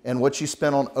 And what you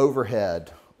spent on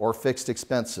overhead or fixed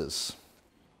expenses.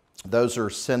 Those are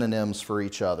synonyms for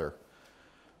each other.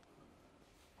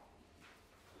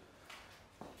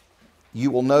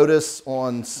 You will notice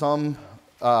on some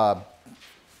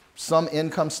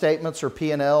income statements or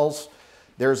P&Ls,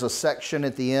 there's a section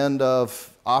at the end of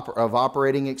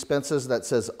operating expenses that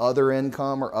says other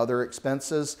income or other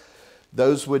expenses.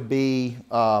 Those would be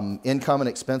income and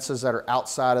expenses that are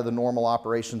outside of the normal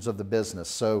operations of the business.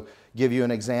 So give you an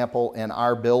example, in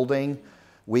our building,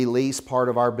 we lease part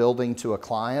of our building to a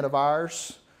client of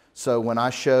ours. So when I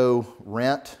show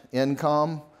rent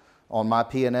income on my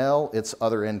P&L, it's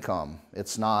other income.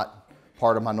 It's not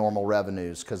part of my normal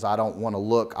revenues because I don't want to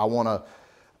look. I want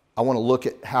to look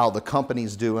at how the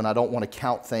company's doing. I don't want to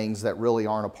count things that really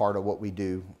aren't a part of what we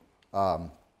do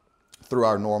through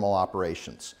our normal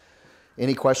operations.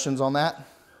 Any questions on that? So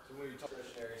when you talked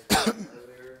discretionary spending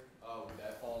earlier, would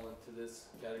that fall into this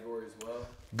category as well?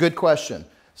 Good question.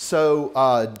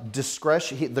 So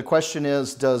discretion, the question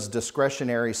is, does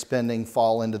discretionary spending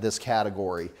fall into this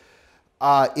category?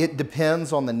 It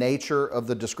depends on the nature of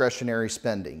the discretionary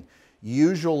spending.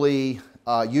 Usually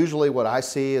what I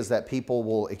see is that people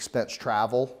will expense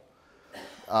travel.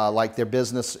 Like their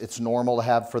business, it's normal to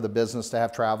have for the business to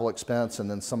have travel expense, and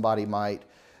then somebody might,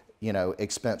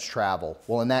 expense travel.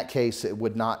 Well, in that case, it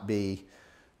would not be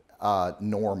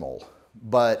normal.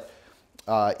 But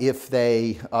if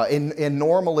they, and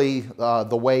normally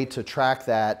the way to track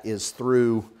that is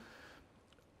through,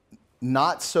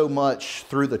 not so much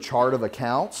through the chart of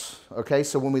accounts. Okay,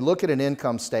 so when we look at an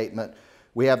income statement,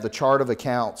 we have the chart of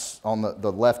accounts on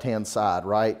the left-hand side,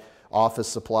 right? Office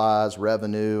supplies,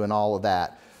 revenue, and all of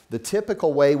that. The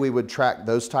typical way we would track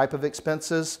those type of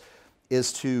expenses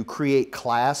is to create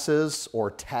classes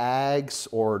or tags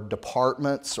or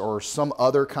departments or some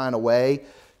other kind of way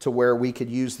to where we could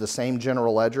use the same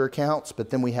general ledger accounts, but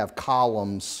then we have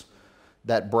columns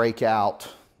that break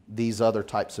out these other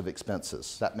types of expenses.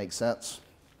 Does that make sense?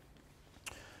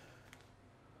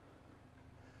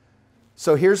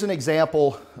 So here's an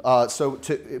example,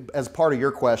 as part of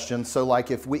your question, so like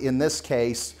if we, in this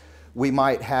case, we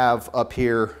might have up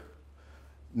here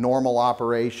normal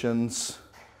operations,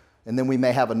 and then we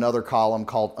may have another column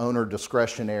called owner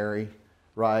discretionary,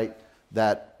 right?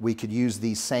 That we could use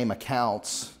these same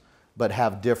accounts, but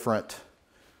have different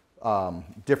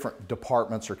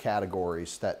departments or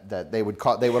categories that they would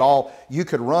all, you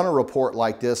could run a report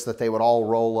like this that they would all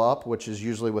roll up, which is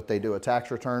usually what they do a tax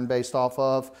return based off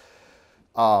of.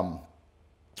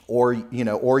 Or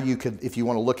you could, if you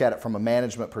want to look at it from a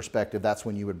management perspective, that's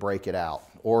when you would break it out.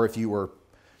 Or if you were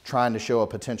trying to show a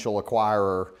potential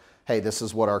acquirer, hey, this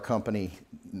is what our company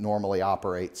normally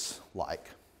operates like.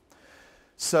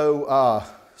 So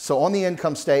on the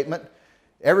income statement,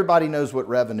 everybody knows what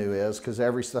revenue is, because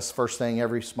that's the first thing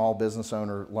every small business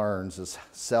owner learns is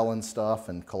selling stuff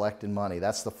and collecting money.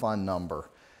 That's the fun number.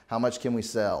 How much can we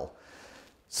sell?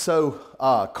 So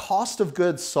cost of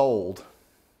goods sold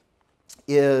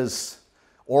is,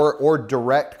 or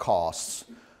direct costs,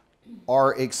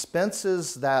 are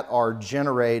expenses that are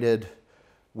generated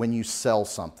when you sell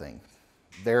something.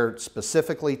 They're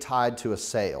specifically tied to a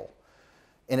sale.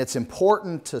 And it's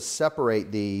important to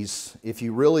separate these if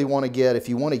you really want to if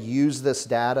you want to use this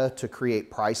data to create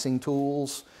pricing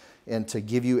tools and to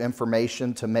give you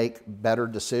information to make better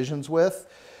decisions with,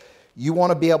 you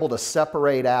want to be able to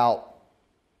separate out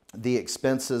the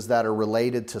expenses that are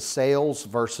related to sales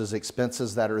versus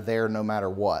expenses that are there no matter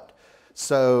what.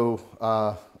 So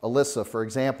Alyssa, for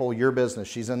example, your business,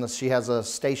 she has a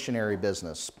stationery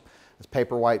business. It's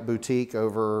Paperwhite Boutique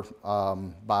over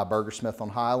by Burgersmith on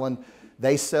Highland.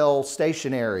 They sell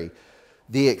stationery.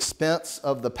 The expense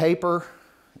of the paper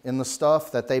and the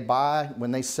stuff that they buy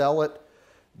when they sell it,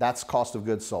 that's cost of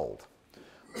goods sold.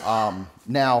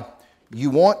 Now, you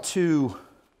want to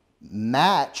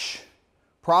match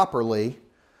properly,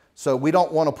 so we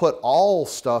don't want to put all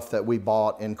stuff that we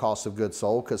bought in cost of goods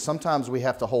sold, because sometimes we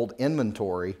have to hold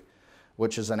inventory,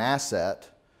 which is an asset,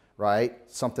 right?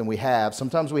 Something we have.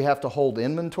 Sometimes we have to hold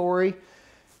inventory,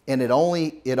 and it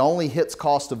only hits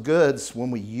cost of goods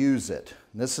when we use it.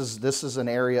 This is an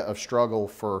area of struggle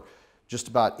for just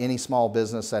about any small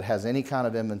business that has any kind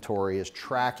of inventory, is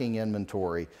tracking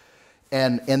inventory.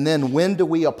 And then when do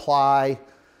we apply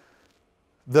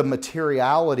the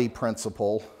materiality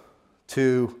principle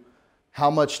to how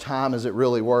much time is it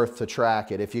really worth to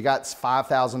track it? If you got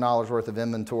 $5,000 worth of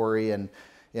inventory and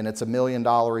it's $1 million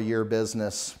a year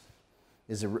business,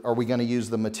 are we going to use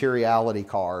the materiality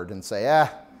card and say,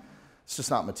 it's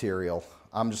just not material,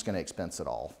 I'm just going to expense it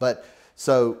all? But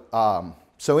so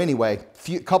anyway,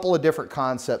 couple of different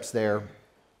concepts there.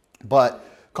 But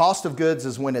cost of goods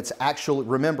is when it's actually,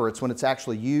 remember, it's when it's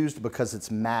actually used because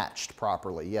it's matched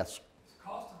properly. Yes?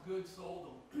 Cost of goods sold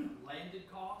landed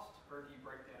cost, or do you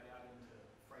break that out into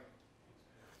freight?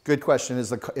 Good question.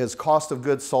 Is cost of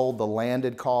goods sold the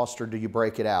landed cost, or do you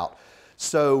break it out?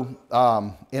 So,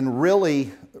 and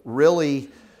really, I'm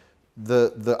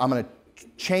going to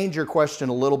change your question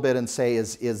a little bit and say,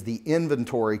 is the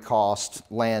inventory cost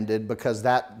landed, because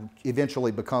that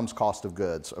eventually becomes cost of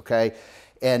goods, okay?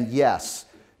 And yes,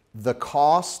 the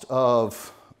cost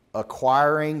of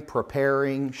acquiring,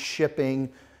 preparing, shipping,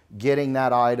 getting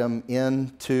that item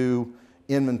into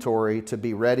inventory to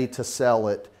be ready to sell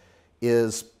it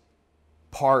is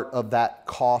part of that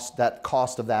cost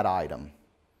of that item.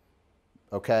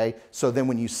 Okay? So then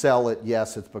when you sell it,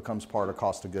 yes, it becomes part of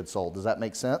cost of goods sold. Does that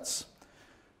make sense?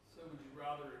 So would you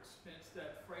rather expense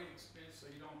that freight expense so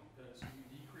you so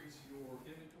you decrease your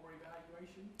inventory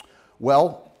valuation?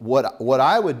 Well, what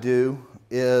I would do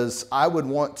is I would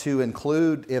want to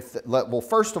include well,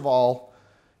 first of all,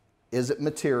 is it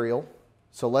material?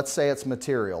 So let's say it's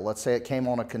material. Let's say it came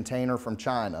on a container from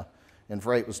China and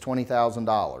freight was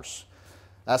 $20,000.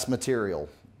 That's material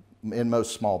in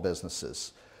most small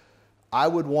businesses. I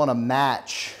would want to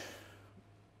match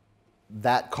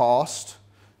that cost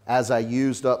as I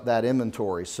used up that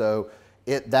inventory. So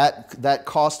that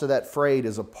cost of that freight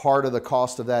is a part of the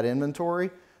cost of that inventory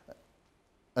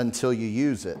until you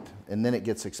use it, and then it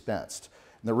gets expensed.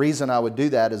 And the reason I would do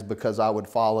that is because I would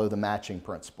follow the matching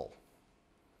principle.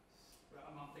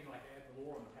 I'm thinking like ad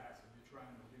valorem tax, if you're trying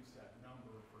to reduce that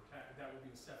number for tax, that would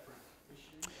be a separate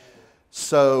issue?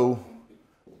 So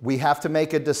we have to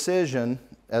make a decision.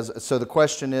 So the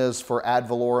question is for ad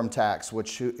valorem tax,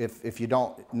 which if you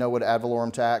don't know what ad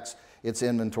valorem tax, it's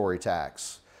inventory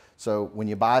tax. So when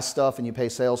you buy stuff and you pay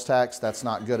sales tax, that's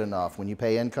not good enough. When you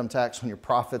pay income tax on your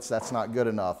profits, that's not good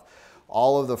enough.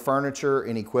 All of the furniture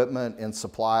and equipment and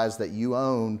supplies that you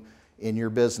own in your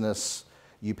business,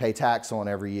 you pay tax on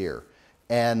every year.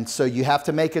 And so you have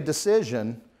to make a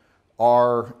decision.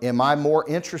 Am I more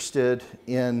interested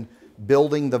in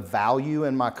building the value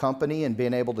in my company and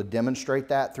being able to demonstrate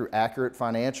that through accurate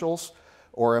financials?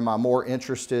 Or am I more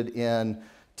interested in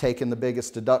taking the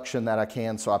biggest deduction that I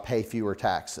can so I pay fewer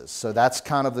taxes? So that's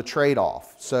kind of the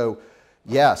trade-off. So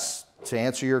yes, to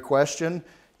answer your question,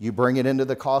 you bring it into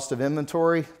the cost of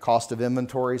inventory. Cost of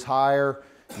inventory is higher.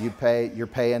 You're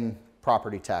paying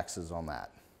property taxes on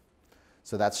that.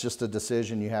 So that's just a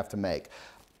decision you have to make.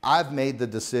 I've made the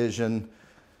decision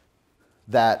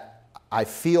that I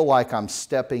feel like I'm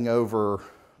stepping over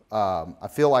dollars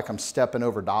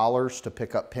to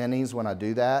pick up pennies when I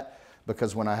do that,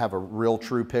 because when I have a real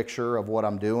true picture of what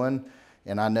I'm doing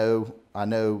and I know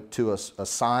to a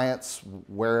science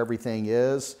where everything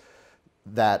is,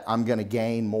 that I'm going to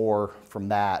gain more from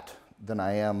that than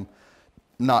I am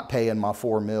not paying my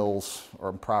 4 mills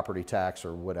or property tax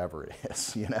or whatever it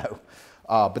is, you know.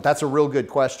 But that's a real good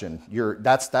question.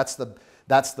 That's the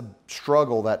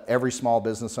struggle that every small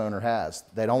business owner has.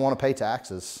 They don't want to pay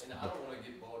taxes. And I don't want to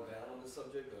get bogged down on this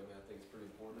subject, but I mean, I think it's pretty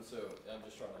important. So I'm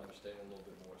just trying to understand a little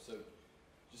bit more. So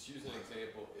just use an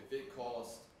example. If it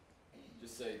costs,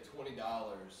 just say $20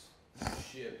 to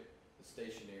ship the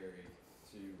stationery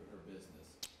to her business,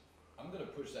 I'm going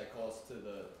to push that cost to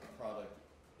the product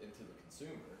into the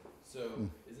consumer. So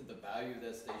isn't the value of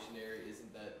that stationery,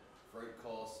 isn't that freight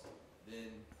cost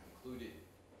then included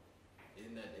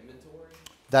in that inventory?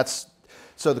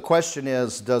 So the question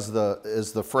is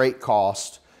the freight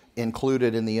cost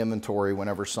included in the inventory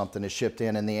whenever something is shipped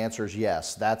in? And the answer is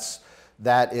yes. That's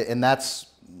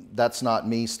not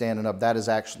me standing up. That is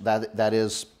actually that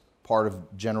is part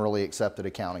of generally accepted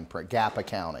accounting, GAAP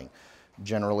accounting,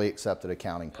 generally accepted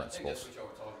accounting principles. I think that's what y'all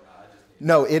were talking about.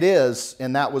 No, it is,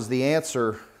 and that was the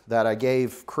answer that I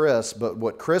gave Chris. But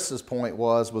what Chris's point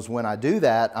was when I do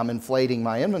that, I'm inflating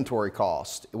my inventory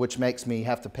cost, which makes me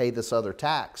have to pay this other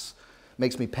tax,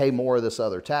 makes me pay more of this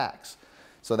other tax.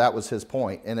 So that was his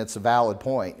point, and it's a valid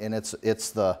point, and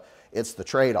it's the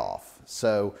trade-off.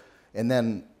 So, and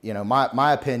then, you know,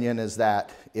 my opinion is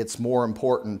that it's more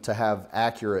important to have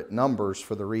accurate numbers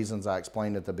for the reasons I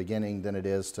explained at the beginning than it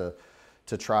is to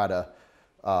try to,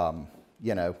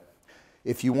 you know,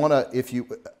 if you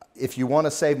want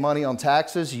to save money on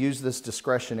taxes, use this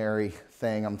discretionary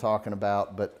thing I'm talking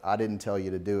about, but I didn't tell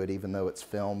you to do it, even though it's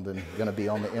filmed and going to be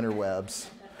on the interwebs.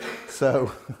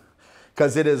 So,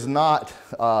 because it is not,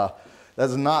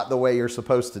 that's not the way you're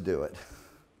supposed to do it.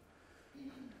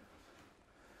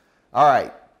 All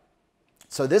right.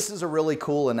 So this is a really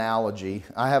cool analogy.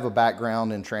 I have a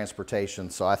background in transportation,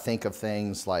 so I think of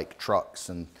things like trucks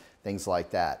and things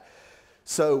like that.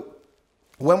 So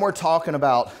when we're talking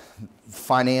about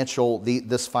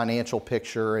this financial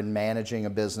picture and managing a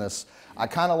business, I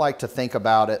kind of like to think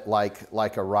about it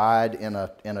like a ride in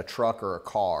a truck or a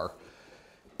car.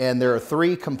 And there are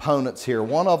 3 components here.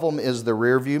 One of them is the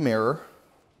rear view mirror,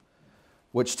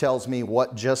 which tells me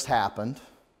what just happened.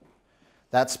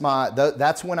 That's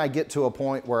when I get to a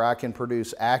point where I can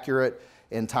produce accurate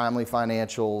and timely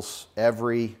financials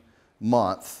every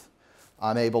month.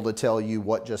 I'm able to tell you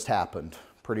what just happened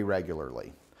pretty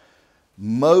regularly.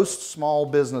 Most small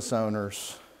business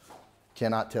owners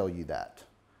cannot tell you that.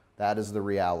 That is the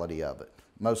reality of it.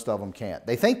 Most of them can't.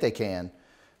 They think they can,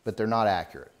 but they're not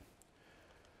accurate.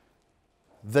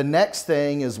 The next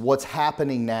thing is what's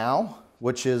happening now,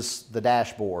 which is the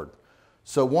dashboard.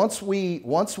 So once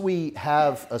we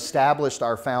have established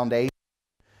our foundation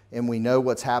and we know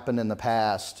what's happened in the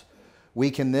past,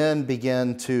 we can then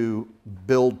begin to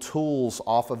build tools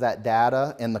off of that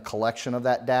data and the collection of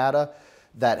that data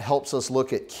that helps us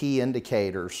look at key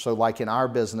indicators. So like in our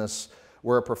business,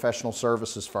 we're a professional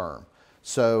services firm.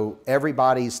 So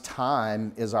everybody's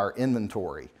time is our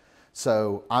inventory.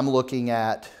 So I'm looking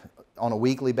at, on a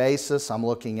weekly basis, I'm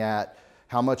looking at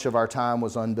how much of our time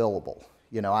was unbillable.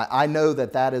 You know, I know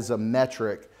that that is a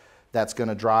metric that's going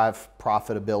to drive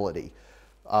profitability.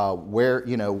 Where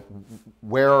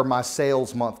are my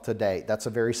sales month to date? That's a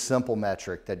very simple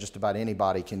metric that just about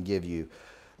anybody can give you.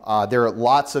 There are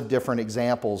lots of different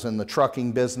examples in the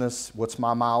trucking business. What's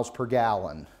my miles per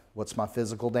gallon? What's my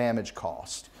physical damage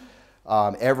cost?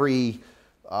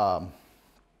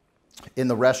 In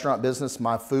the restaurant business,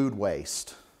 my food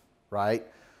waste, right?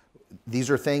 These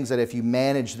are things that if you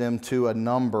manage them to a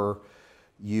number,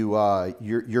 your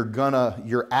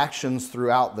actions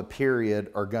throughout the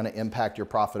period are gonna impact your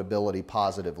profitability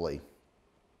positively.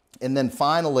 And then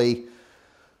finally,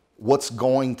 what's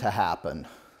going to happen?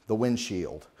 The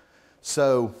windshield.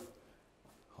 So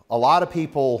a lot of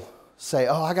people say,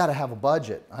 oh, I gotta have a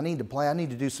budget. I need to plan, I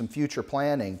need to do some future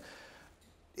planning.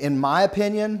 In my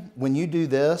opinion, when you do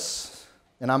this,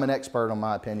 and I'm an expert on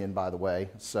my opinion, by the way,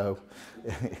 so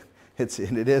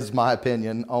it is my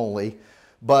opinion only,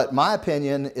 but my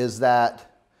opinion is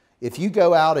that if you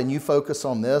go out and you focus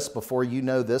on this before you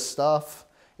know this stuff,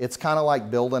 it's kind of like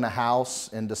building a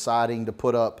house and deciding to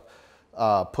put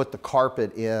the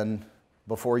carpet in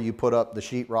before you put up the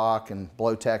sheetrock and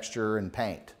blow texture and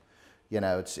paint. You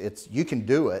know, you can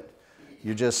do it.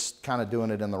 You're just kind of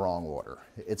doing it in the wrong order.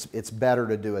 It's better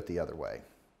to do it the other way.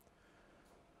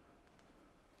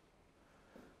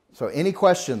 So any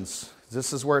questions?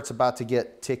 This is where it's about to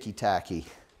get ticky-tacky.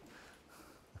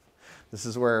 This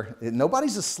is where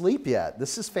nobody's asleep yet.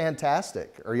 This is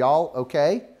fantastic. Are y'all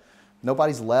okay?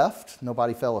 Nobody's left.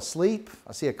 Nobody fell asleep.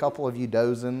 I see a couple of you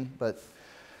dozing, but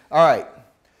all right.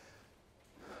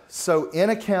 So in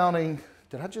accounting,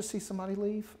 did I just see somebody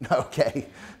leave? Okay,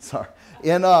 sorry.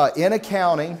 In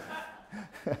accounting,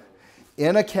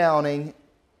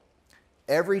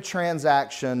 every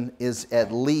transaction is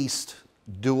at least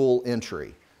dual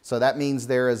entry. So that means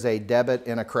there is a debit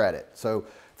and a credit. So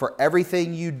for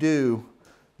everything you do,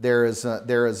 there is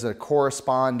a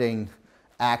corresponding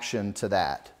action to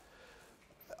that.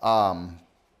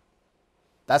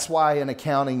 That's why in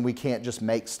accounting we can't just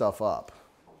make stuff up.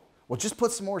 Well, just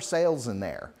put some more sales in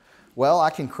there. Well, I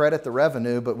can credit the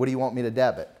revenue, but what do you want me to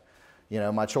debit? You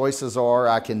know, my choices are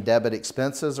I can debit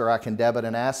expenses or I can debit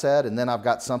an asset, and then I've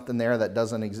got something there that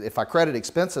doesn't exist. If I credit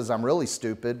expenses, I'm really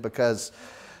stupid because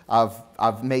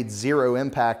I've made zero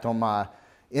impact on my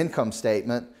income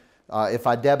statement. If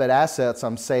I debit assets,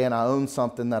 I'm saying I own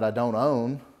something that I don't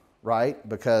own, right?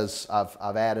 Because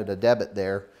I've added a debit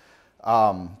there.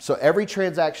 So every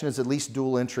transaction is at least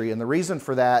dual entry, and the reason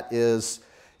for that is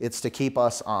it's to keep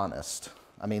us honest.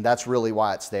 I mean, that's really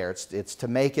why it's there. It's to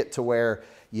make it to where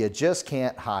you just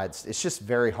can't hide. It's just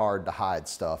very hard to hide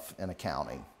stuff in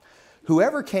accounting.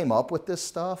 Whoever came up with this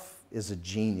stuff is a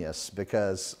genius,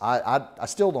 because I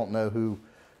still don't know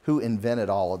who invented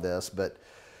all of this. But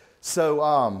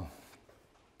so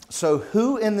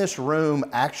who in this room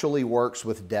actually works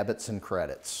with debits and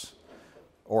credits,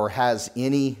 or has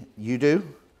any? You do?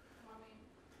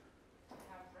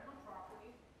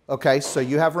 Okay, so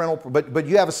you have rental, but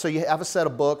you have a set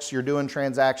of books. You're doing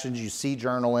transactions. You see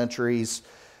journal entries,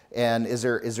 and is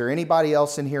there anybody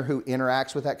else in here who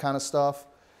interacts with that kind of stuff?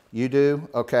 You do.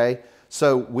 Okay,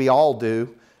 so we all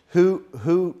do. Who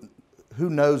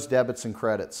knows debits and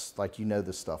credits? Like, you know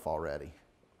this stuff already.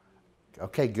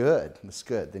 Okay, good. That's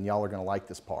good. Then y'all are going to like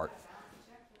this part.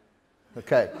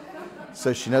 Okay,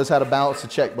 so she knows how to balance a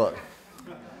checkbook.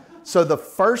 So the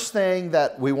first thing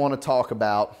that we want to talk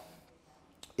about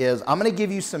is I'm going to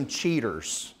give you some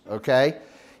cheaters, okay?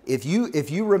 If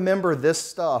you remember this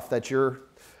stuff that you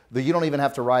don't even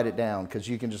have to write it down because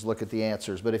you can just look at the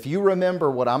answers. But if you remember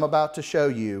what I'm about to show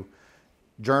you,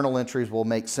 journal entries will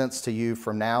make sense to you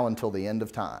from now until the end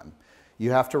of time.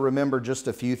 You have to remember just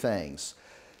a few things.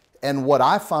 And what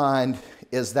I find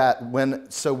is that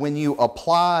when you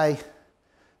apply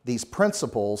these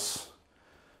principles,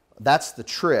 that's the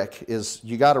trick, is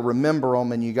you got to remember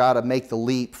them and you got to make the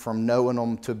leap from knowing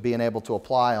them to being able to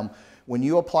apply them. When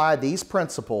you apply these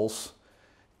principles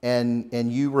and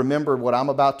you remember what I'm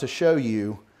about to show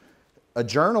you, a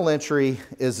journal entry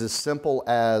is as simple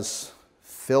as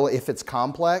if it's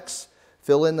complex,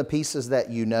 fill in the pieces that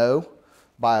you know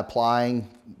by applying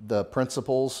the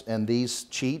principles and these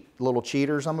little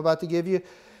cheaters I'm about to give you.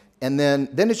 And then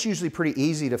it's usually pretty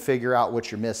easy to figure out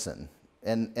what you're missing.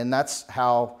 And that's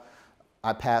how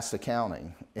I passed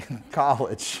accounting in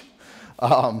college.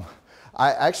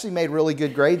 I actually made really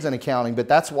good grades in accounting, but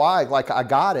that's why, like, I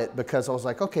got it because I was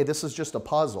like, okay, this is just a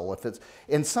puzzle. If it's,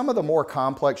 and some of the more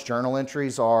complex journal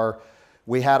entries are,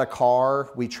 we had a car,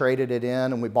 we traded it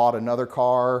in, and we bought another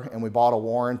car, and we bought a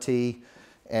warranty,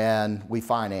 and we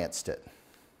financed it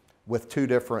with 2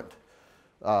 different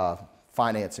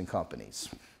financing companies.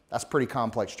 That's pretty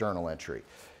complex journal entry.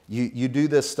 You do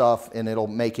this stuff, and it'll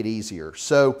make it easier.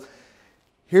 So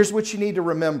here's what you need to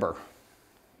remember.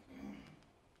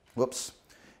 Whoops.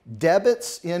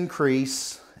 Debits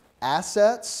increase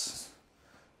assets,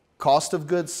 cost of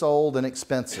goods sold, and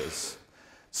expenses.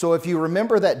 So if you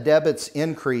remember that debits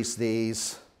increase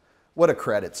these, what do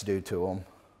credits do to them?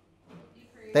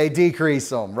 They decrease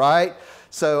them, right?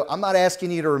 So I'm not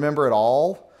asking you to remember it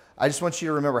all. I just want you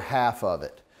to remember half of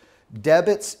it.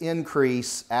 Debits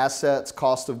increase assets,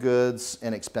 cost of goods,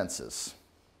 and expenses.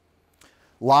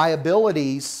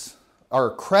 Liabilities,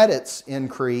 or credits,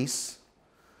 increase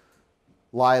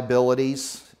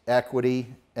liabilities, equity,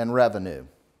 and revenue.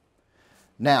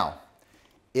 Now,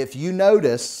 if you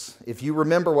notice, if you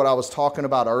remember what I was talking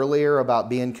about earlier about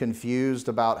being confused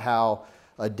about how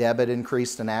a debit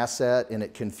increased an asset and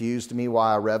it confused me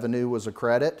why a revenue was a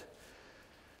credit,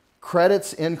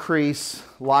 credits increase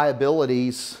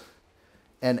liabilities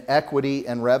and equity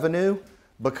and revenue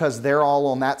because they're all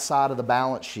on that side of the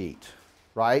balance sheet,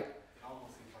 right?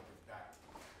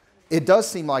 It does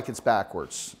seem like it's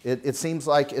backwards. It seems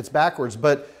like it's backwards,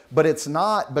 but it's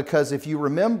not, because if you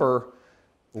remember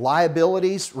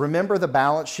liabilities, remember the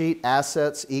balance sheet,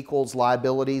 assets equals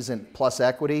liabilities and plus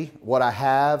equity. What I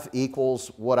have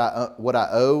equals what I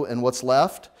owe and what's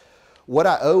left. What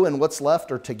I owe and what's left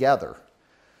are together.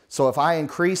 So if I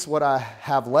increase what I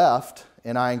have left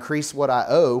and I increase what I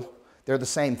owe, they're the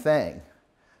same thing,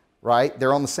 right?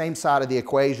 They're on the same side of the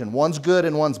equation. One's good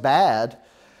and one's bad,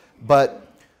 but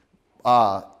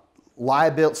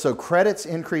so credits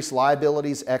increase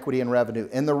liabilities, equity, and revenue.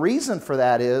 And the reason for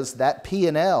that is that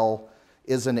P&L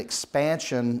is an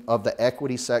expansion of the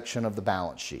equity section of the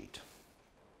balance sheet.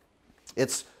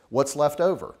 It's what's left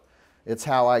over. It's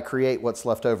how I create what's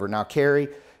left over. Now, Carrie,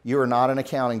 you are not an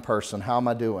accounting person. How am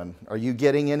I doing? Are you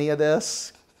getting any of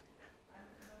this? My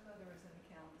mother was an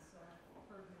accountant, so I've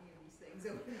heard many of these things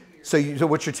over the years. So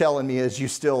what you're telling me is you're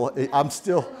still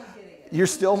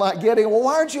not getting it. Well,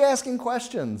 why aren't you asking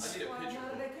questions? I need a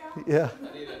picture. Yeah.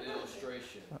 I need an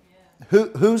illustration.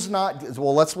 Who's not?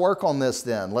 Well, let's work on this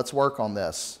then. Let's work on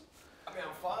this. I mean, I'm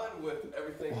fine with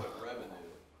everything but revenue.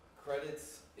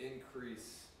 Credits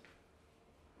increase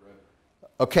revenue.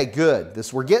 Okay, good.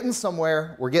 We're getting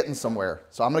somewhere. We're getting somewhere.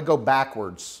 So I'm going to go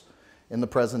backwards in the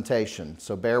presentation.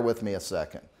 So bear with me a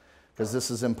second, because this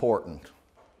is important.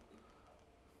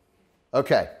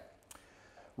 Okay.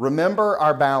 Remember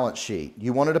our balance sheet.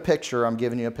 You wanted a picture. I'm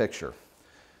giving you a picture.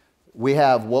 We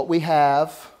have, what we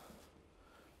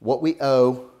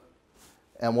owe,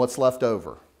 and what's left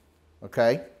over.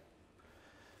 Okay?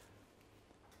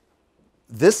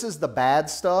 This is the bad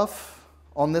stuff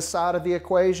on this side of the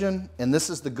equation, and this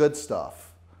is the good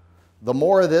stuff. The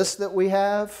more of this that we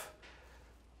have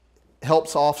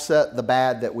helps offset the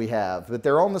bad that we have. But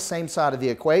they're on the same side of the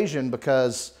equation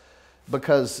because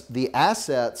the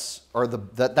assets are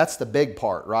that's the big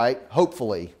part, right?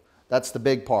 Hopefully, that's the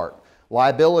big part.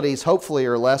 Liabilities hopefully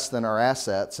are less than our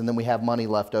assets, and then we have money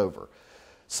left over.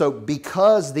 So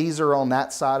because these are on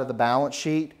that side of the balance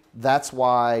sheet, that's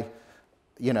why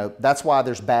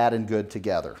there's bad and good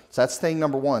together. So that's thing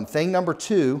number one. Thing number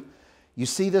two, you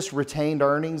see this retained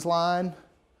earnings line?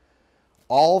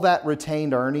 All that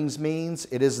retained earnings means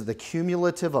it is the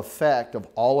cumulative effect of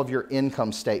all of your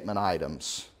income statement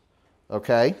items.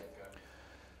 Okay?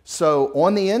 So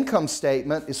on the income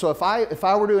statement, so if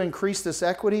I were to increase this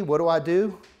equity, what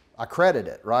do? I credit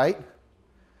it, right?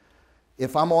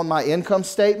 If I'm on my income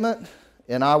statement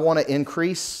and I want to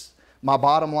increase my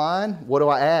bottom line, what do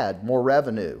I add? More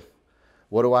revenue.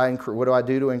 What do I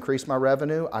do to increase my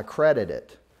revenue? I credit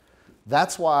it.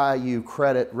 That's why you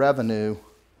credit revenue.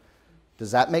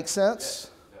 Does that make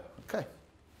sense? Okay.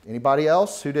 Anybody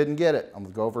else who didn't get it? I'm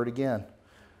going to go over it again.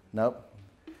 Nope.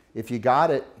 If you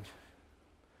got it,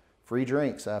 free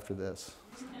drinks after this.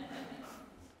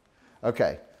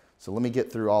 Okay, so let me get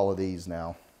through all of these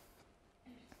now.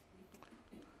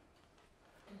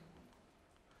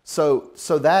 So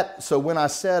when I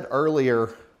said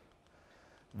earlier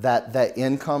that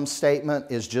income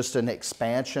statement is just an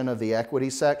expansion of the equity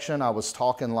section, I was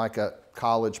talking like a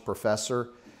college professor,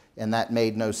 and that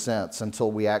made no sense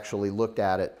until we actually looked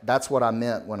at it. That's what I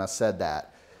meant when I said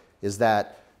that, is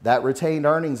that retained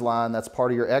earnings line, that's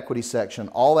part of your equity section.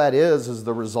 All that is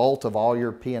the result of all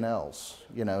your P&Ls.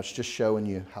 It's just showing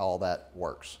you how all that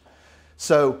works.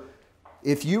 So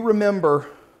If you remember,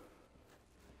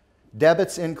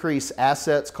 debits increase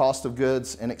assets, cost of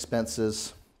goods, and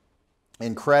expenses,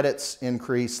 and credits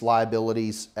increase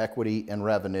liabilities, equity, and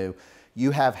revenue.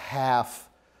 You have half,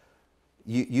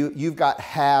 you've got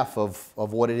half of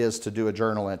what it is to do a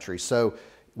journal entry. So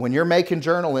when you're making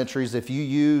journal entries, if you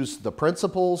use the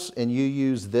principles and you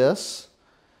use this,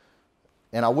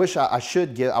 and I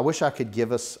should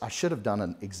have done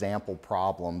an example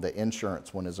problem. The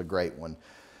insurance one is a great one.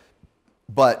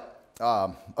 But,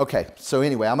 okay, so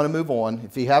anyway, I'm going to move on.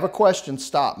 If you have a question,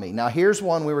 stop me. Now, here's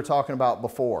one we were talking about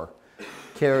before.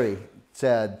 Carrie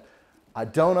said, I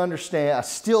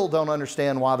still don't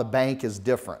understand why the bank is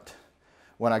different.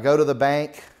 When I go to the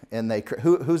bank, and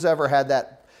who's ever had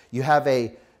that? You have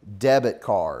a debit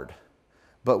card.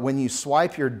 But when you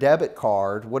swipe your debit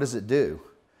card, what does it do?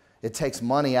 It takes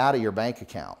money out of your bank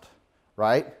account,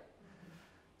 right?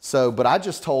 So, but I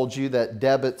just told you that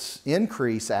debits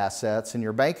increase assets and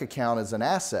your bank account is an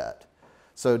asset.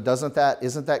 So isn't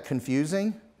that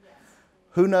confusing? Yes.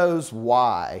 Who knows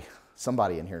why?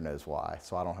 Somebody in here knows why,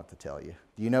 so I don't have to tell you.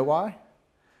 Do you know why?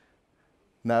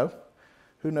 No?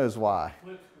 Who knows why?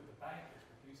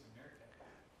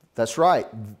 That's right.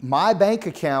 My bank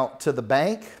account to the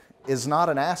bank is not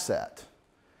an asset.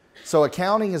 So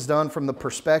accounting is done from the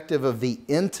perspective of the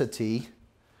entity,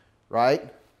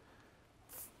 right?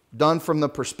 Done from the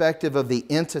perspective of the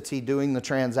entity doing the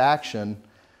transaction,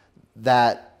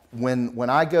 that when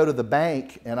I go to the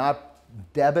bank and I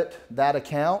debit that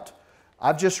account,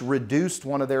 I've just reduced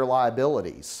one of their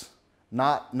liabilities,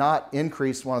 not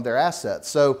increased one of their assets.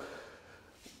 So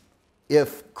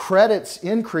if credits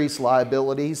increase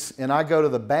liabilities and I go to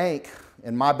the bank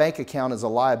and my bank account is a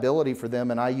liability for them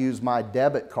and I use my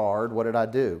debit card, what did I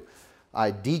do?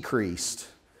 I decreased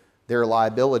their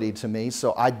liability to me,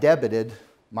 so I debited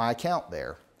my account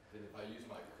there. Then if I use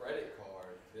my credit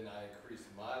card, then I increase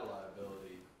my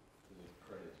liability to the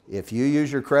credit. If you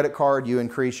use your credit card, you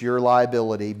increase your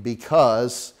liability,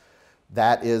 because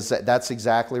that's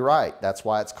exactly right. That's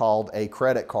why it's called a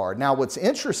credit card. Now, what's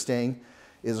interesting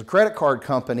is a credit card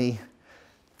company,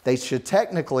 they should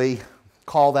technically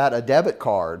call that a debit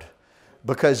card,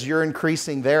 because you're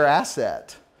increasing their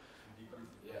asset.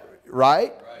 Yeah.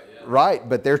 Right? Right, yeah. Right,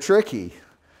 but they're tricky.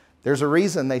 There's a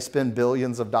reason they spend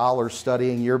billions of dollars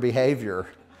studying your behavior.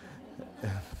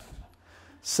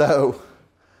 So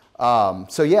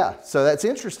that's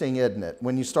interesting, isn't it?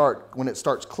 When it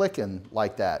starts clicking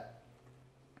like that.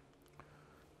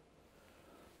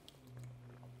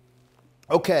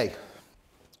 Okay,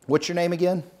 what's your name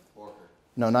again? Walker.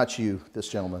 No, not you, this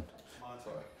gentleman. Monty.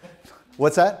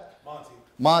 What's that? Monty.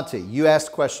 Monty, you asked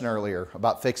a question earlier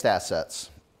about fixed assets.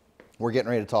 We're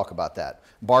getting ready to talk about that.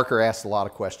 Barker asked a lot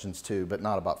of questions too, but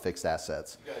not about fixed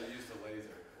assets. You gotta use the laser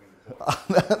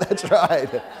when you point. That's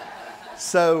right.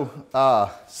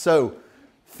 So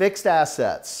fixed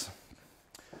assets.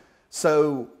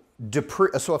 So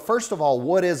first of all,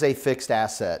 what is a fixed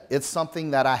asset? It's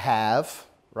something that I have,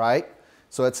 right?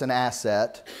 So it's an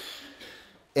asset.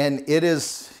 And it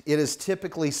is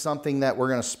typically something that we're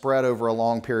going to spread over a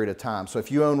long period of time. So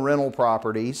if you own rental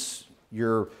properties,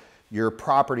 your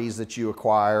properties that you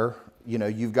acquire,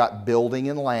 you've got building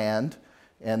and land,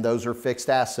 and those are fixed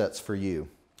assets for you.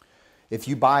 If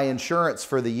you buy insurance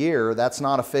for the year, that's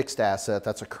not a fixed asset,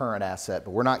 that's a current asset,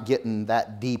 but we're not getting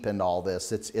that deep into all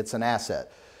this. It's an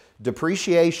asset.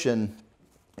 Depreciation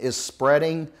is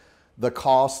spreading the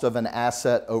cost of an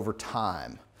asset over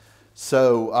time.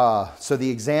 So the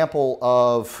example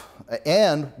of,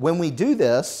 and when we do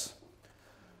this,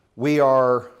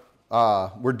 we're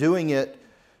doing it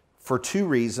for two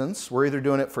reasons. We're either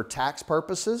doing it for tax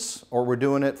purposes or we're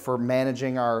doing it for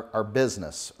managing our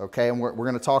business, okay? And we're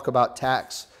going to talk about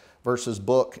tax versus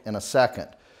book in a second.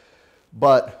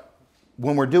 But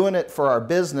when we're doing it for our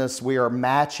business, we are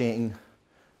matching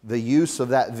the use of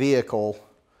that vehicle,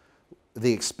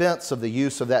 the expense of the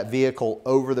use of that vehicle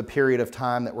over the period of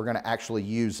time that we're going to actually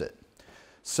use it.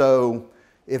 So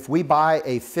if we buy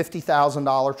a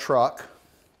 $50,000 truck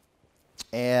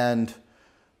and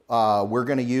we're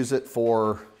going to use it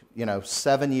for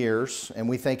 7 years, and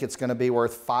we think it's going to be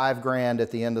worth $5,000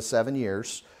 at the end of 7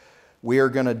 years, we're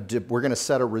going to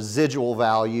set a residual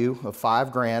value of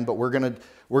 $5,000, but we're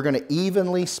going to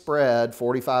evenly spread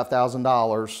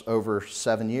 $45,000 over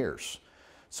 7 years.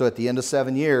 So at the end of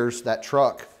 7 years, that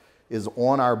truck is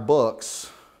on our books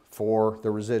for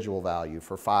the residual value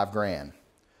for $5,000.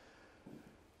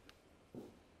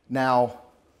 Now,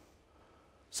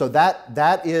 so and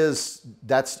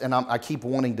I keep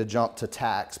wanting to jump to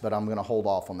tax, but I'm going to hold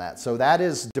off on that. So that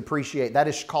is that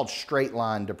is called straight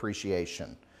line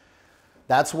depreciation.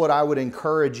 That's what I would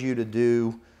encourage you to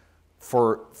do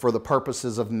for the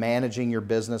purposes of managing your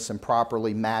business and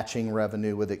properly matching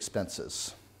revenue with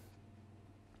expenses.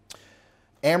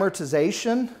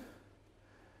 Amortization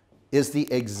is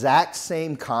the exact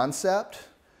same concept,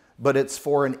 but it's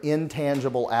for an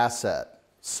intangible asset,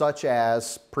 such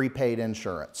as prepaid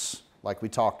insurance, like we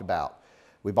talked about.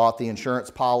 We bought the insurance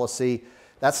policy.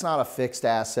 That's not a fixed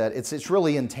asset. It's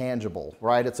really intangible,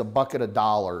 right? It's a bucket of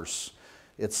dollars.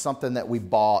 It's something that we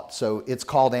bought, so it's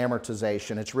called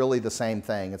amortization. It's really the same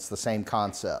thing. It's the same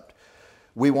concept.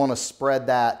 We want to spread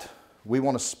that. We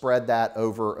want to spread that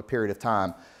over a period of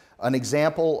time. An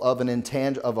example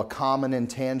of a common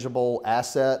intangible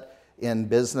asset in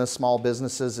small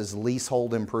businesses, is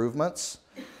leasehold improvements.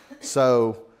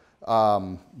 So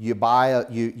you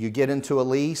get into a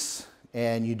lease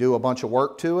and you do a bunch of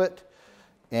work to it,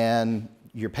 and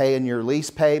you're paying your lease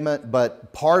payment,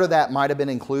 but part of that might have been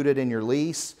included in your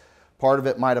lease. Part of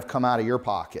it might have come out of your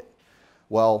pocket.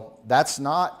 Well,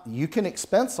 you can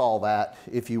expense all that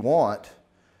if you want.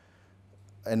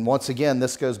 And once again,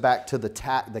 this goes back to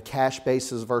the cash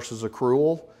basis versus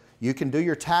accrual. You can do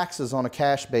your taxes on a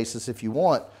cash basis if you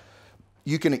want.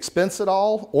 You can expense it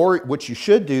all, or what you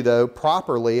should do though,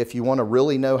 properly, if you want to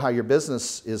really know how your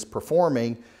business is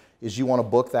performing, is you want to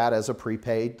book that as a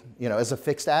prepaid, as a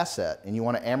fixed asset, and you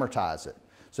want to amortize it.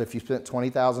 So if you spent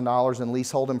 $20,000 in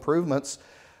leasehold improvements,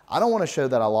 I don't want to show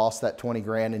that I lost that 20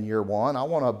 grand in year one. I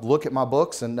want to look at my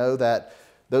books and know that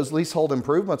those leasehold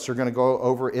improvements are going to go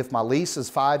over, if my lease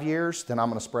is 5 years, then I'm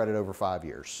going to spread it over 5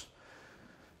 years.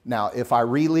 Now, if I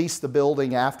release the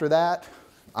building after that,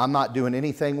 I'm not doing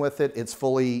anything with it. It's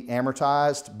fully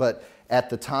amortized, but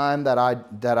at the time that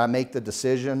I make the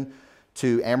decision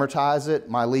to amortize it,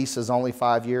 my lease is only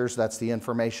 5 years. That's the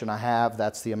information I have.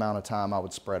 That's the amount of time I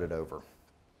would spread it over.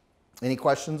 Any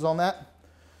questions on that?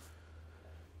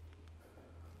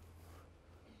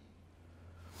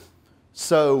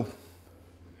 So,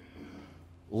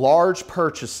 large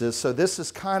purchases, so this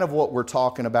is kind of what we're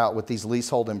talking about with these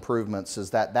leasehold improvements,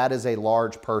 is that is a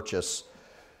large purchase.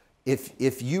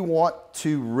 If you want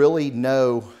to really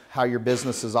know how your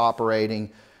business is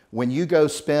operating, when you go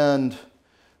spend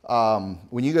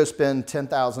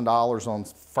 $10,000 on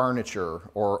furniture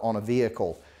or on a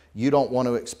vehicle, you don't want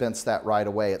to expense that right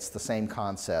away. It's the same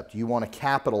concept. You want to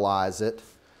capitalize it.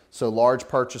 So large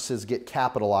purchases get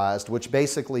capitalized, which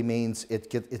basically means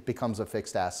it becomes a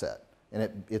fixed asset.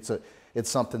 And it's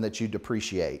something that you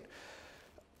depreciate.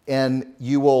 And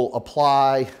you will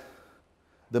apply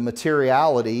the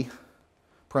materiality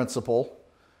principle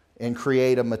and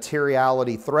create a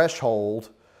materiality threshold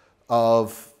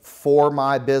of, for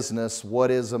my business,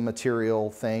 what is a material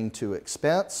thing to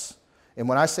expense. And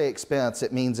when I say expense,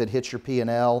 it means it hits your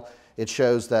P&L. It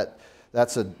shows that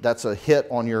that's a hit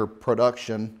on your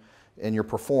production and your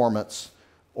performance.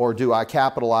 Or do I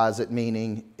capitalize it,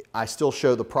 meaning I still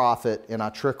show the profit and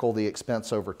I trickle the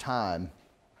expense over time?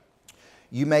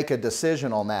 You make a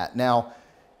decision on that. Now,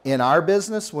 in our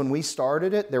business, when we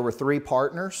started it, there were 3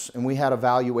 partners, and we had a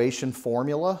valuation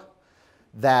formula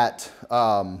that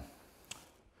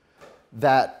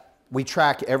we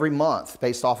track every month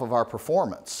based off of our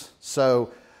performance.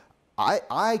 So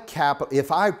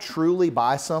if I truly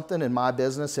buy something in my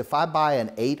business, if I buy an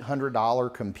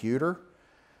 $800 computer,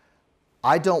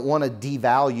 I don't want to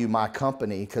devalue my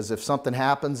company, because if something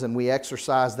happens and we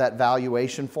exercise that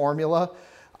valuation formula,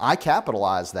 I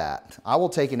capitalize that. I will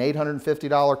take an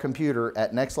 $850 computer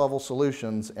at Next Level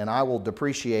Solutions and I will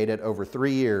depreciate it over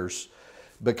 3 years,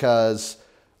 because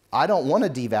I don't want to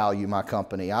devalue my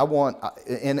company.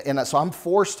 So I'm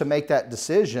forced to make that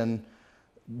decision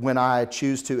when I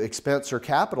choose to expense or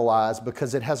capitalize,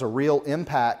 because it has a real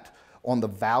impact on the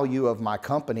value of my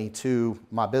company to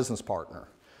my business partner.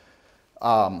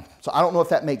 So I don't know if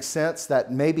that makes sense.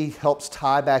 That maybe helps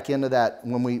tie back into that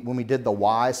when we did the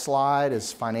why slide,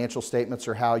 as financial statements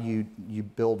are how you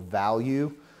build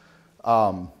value.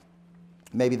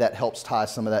 Maybe that helps tie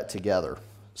some of that together.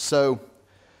 So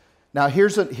now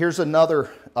here's another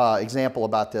example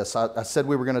about this. I said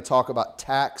we were going to talk about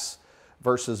tax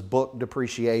versus book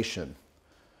depreciation.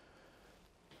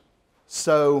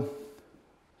 So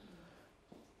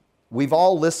we've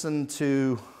all listened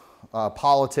to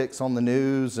politics on the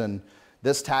news, and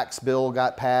this tax bill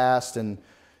got passed, and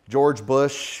George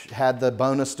Bush had the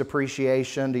bonus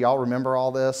depreciation. Do y'all remember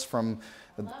all this from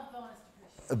I love bonus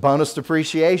depreciation. bonus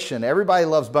depreciation? Everybody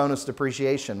loves bonus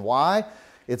depreciation. Why?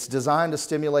 It's designed to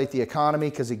stimulate the economy,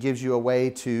 because it gives you a way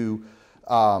to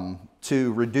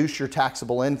reduce your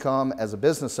taxable income as a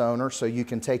business owner, so you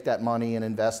can take that money and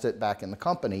invest it back in the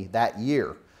company that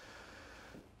year.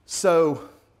 So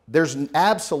there's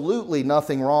absolutely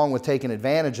nothing wrong with taking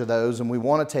advantage of those, and we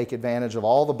want to take advantage of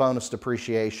all the bonus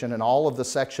depreciation and all of the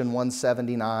Section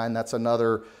 179. That's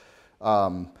another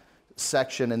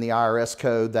section in the IRS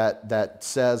code that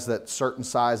says that certain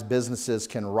size businesses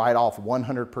can write off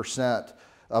 100%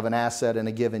 of an asset in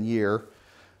a given year.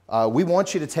 We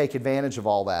want you to take advantage of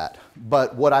all that.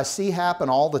 But what I see happen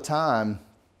all the time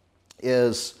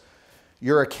is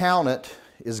your accountant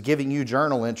is giving you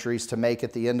journal entries to make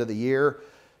at the end of the year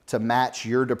to match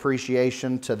your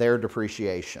depreciation to their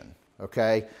depreciation,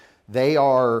 okay? They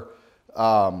are,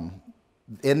 and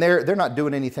they're not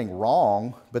doing anything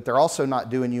wrong, but they're also not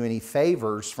doing you any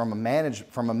favors from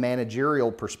a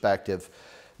managerial perspective,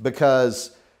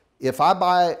 because if I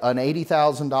buy an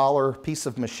 $80,000 piece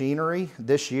of machinery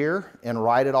this year and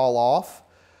write it all off,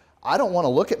 I don't want to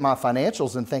look at my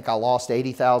financials and think I lost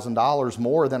 $80,000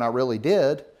 more than I really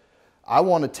did. I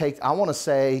want to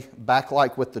say, back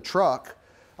like with the truck,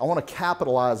 I want to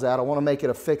capitalize that. I want to make it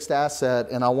a fixed asset,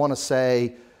 and I want to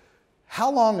say,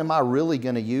 how long am I really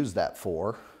going to use that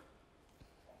for?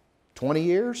 20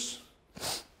 years?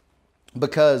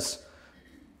 Because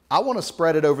I want to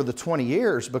spread it over the 20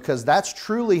 years, because that's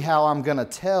truly how I'm going to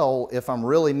tell if I'm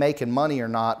really making money or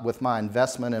not with my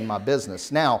investment in my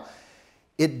business. Now,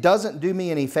 it doesn't do me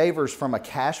any favors from a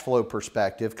cash flow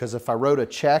perspective, because if I wrote a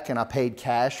check and I paid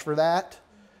cash for that,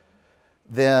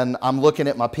 then I'm looking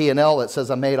at my P&L that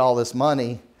says I made all this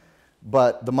money,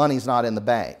 but the money's not in the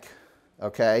bank,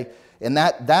 okay? And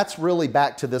that's really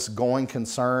back to this going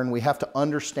concern. We have to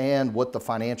understand what the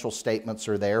financial statements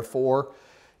are there for,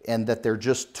 and that they're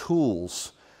just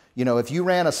tools. You know, if you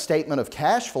ran a statement of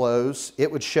cash flows,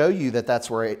 it would show you that that's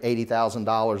where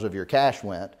 $80,000 of your cash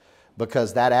went,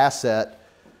 because that asset,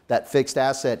 that fixed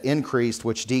asset increased,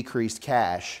 which decreased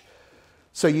cash.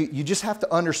 So you just have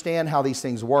to understand how these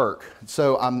things work.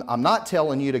 So I'm not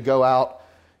telling you to go out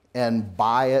and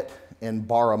buy it and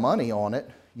borrow money on it.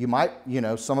 You might, you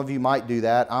know, some of you might do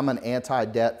that. I'm an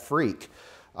anti-debt freak.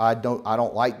 I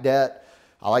don't like debt.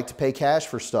 I like to pay cash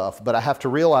for stuff, but I have to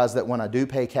realize that when I do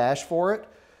pay cash for it,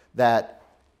 that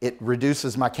it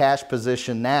reduces my cash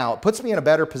position now. It puts me in a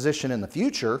better position in the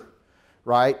future,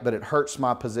 right? But it hurts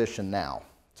my position now.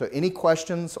 So any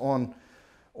questions on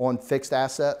fixed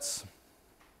assets?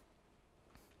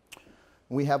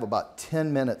 We have about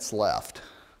 10 minutes left.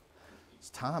 This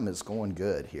time is going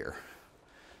good here.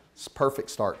 It's perfect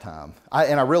start time.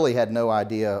 And I really had no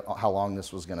idea how long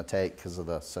this was going to take because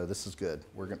of so this is good.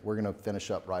 We're going to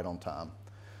finish up right on time.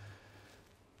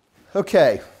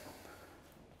 Okay.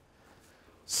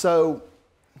 So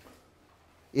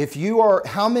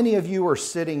how many of you are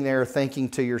sitting there thinking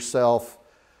to yourself,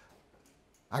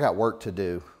 I got work to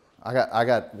do. I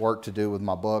got work to do with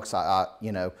my books.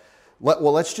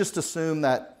 Well, let's just assume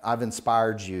that I've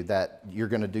inspired you, that you're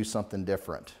going to do something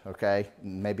different, okay?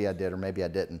 Maybe I did or maybe I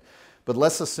didn't. But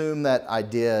let's assume that I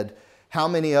did. How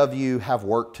many of you have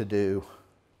work to do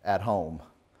at home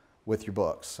with your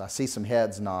books? I see some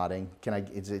heads nodding.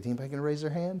 Is anybody going to raise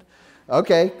their hand?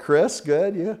 Okay, Chris,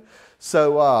 good, yeah.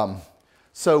 So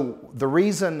the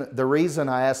reason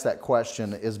I asked that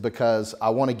question is because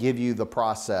I want to give you the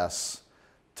process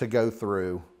to go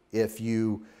through if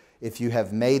you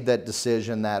have made that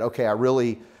decision that, okay, I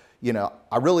really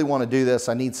want to do this.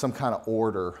 I need some kind of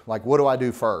order. Like, what do I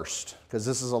do first? Because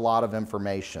this is a lot of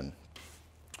information.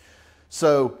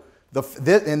 So,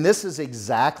 and this is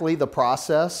exactly the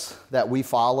process that we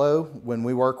follow when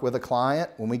we work with a client.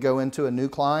 When we go into a new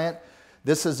client,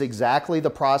 this is exactly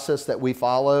the process that we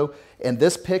follow. And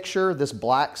this picture, this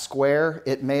black square,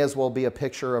 it may as well be a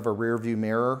picture of a rear view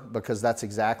mirror, because that's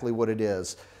exactly what it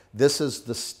is.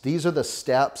 These are the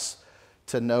steps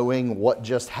to knowing what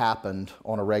just happened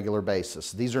on a regular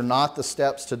basis. These are not the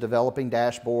steps to developing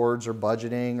dashboards or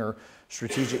budgeting or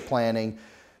strategic planning.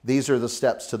 These are the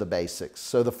steps to the basics.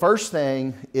 So the first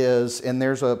thing is, and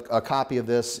there's a copy of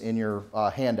this in your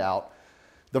handout,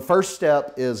 the first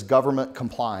step is government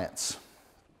compliance.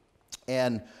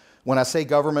 And when I say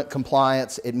government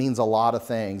compliance, it means a lot of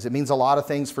things. It means a lot of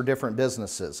things for different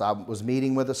businesses. I was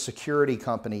meeting with a security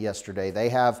company yesterday. They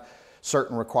have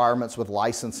certain requirements with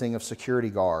licensing of security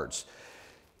guards.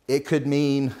 It could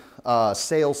mean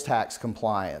sales tax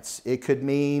compliance. It could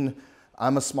mean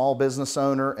I'm a small business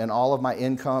owner and all of my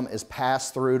income is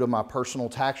passed through to my personal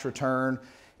tax return,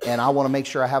 and I want to make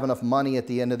sure I have enough money at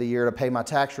the end of the year to pay my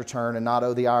tax return and not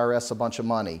owe the IRS a bunch of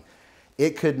money.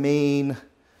 It could mean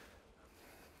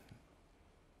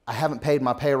I haven't paid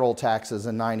my payroll taxes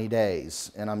in 90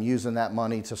 days and I'm using that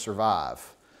money to survive,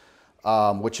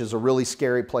 which is a really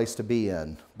scary place to be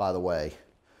in, by the way.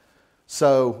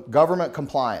 So government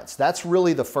compliance, that's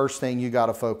really the first thing you got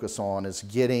to focus on, is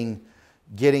getting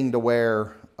getting to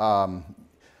where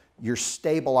you're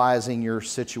stabilizing your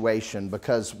situation,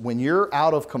 because when you're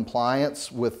out of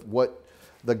compliance with what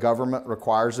the government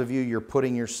requires of you, you're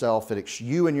putting yourself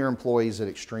you and your employees at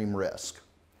extreme risk,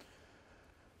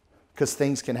 because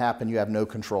things can happen you have no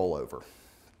control over.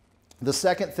 The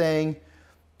second thing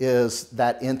is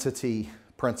that entity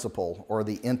principle, or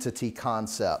the entity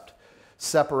concept,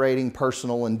 separating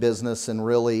personal and business, and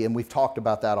we've talked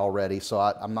about that already, so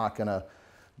I'm not going to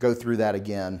go through that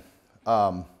again.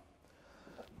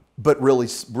 But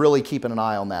really keeping an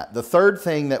eye on that. The third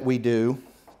thing that we do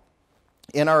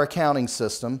in our accounting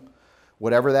system,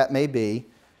 whatever that may be,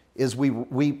 is we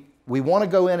want to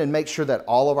go in and make sure that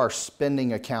all of our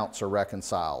spending accounts are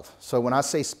reconciled. So when I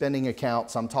say spending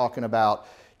accounts, I'm talking about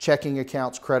checking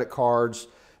accounts, credit cards,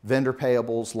 vendor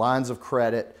payables, lines of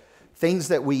credit, things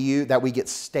that we use, that we get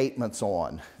statements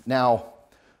on. Now,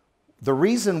 the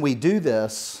reason we do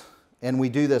this, and we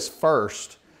do this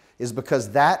first, is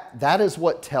because that is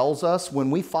what tells us,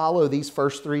 when we follow these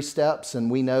first 3 steps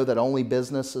and we know that only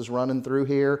business is running through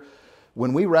here,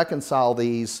 when we reconcile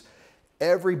these,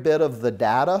 every bit of the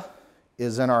data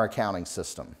is in our accounting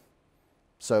system.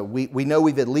 So we know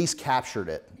we've at least captured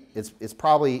it. It's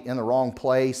probably in the wrong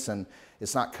place, and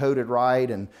it's not coded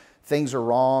right, and things are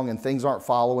wrong, and things aren't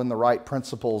following the right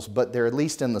principles, but they're at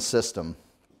least in the system.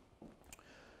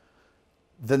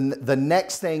 The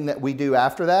next thing that we do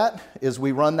after that is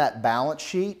we run that balance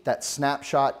sheet, that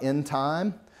snapshot in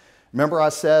time. Remember I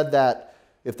said that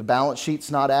if the balance sheet's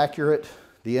not accurate,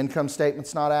 the income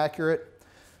statement's not accurate?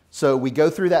 So we go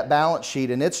through that balance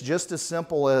sheet, and it's just as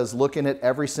simple as looking at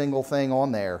every single thing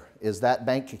on there. Is that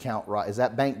bank account right? Is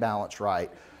that bank balance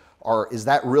right? Or is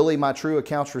that really my true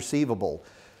accounts receivable?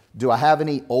 Do I have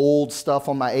any old stuff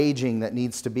on my aging that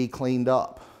needs to be cleaned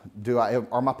up?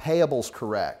 Are my payables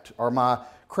correct? Are my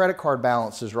credit card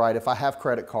balances right if I have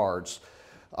credit cards?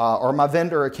 Are my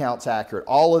vendor accounts accurate?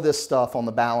 All of this stuff on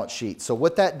the balance sheet. So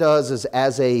what that does is,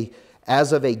 as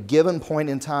of a given point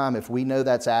in time, if we know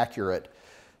that's accurate,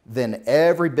 then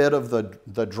every bit of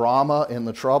the drama and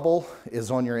the trouble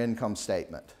is on your income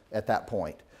statement at that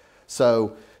point.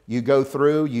 So you go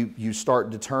through, you start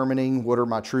determining what are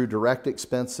my true direct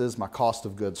expenses, my cost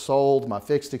of goods sold, my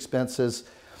fixed expenses,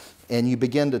 and you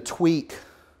begin to tweak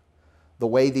the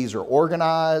way these are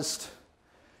organized,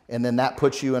 and then that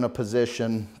puts you in a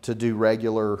position to do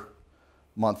regular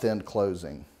month-end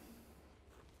closing.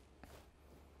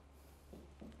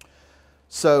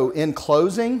 So in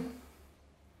closing,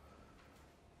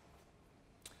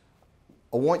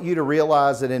 I want you to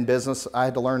realize that in business, I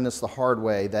had to learn this the hard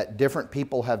way, that different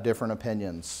people have different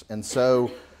opinions. And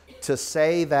so to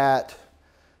say that,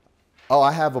 oh,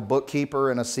 I have a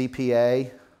bookkeeper and a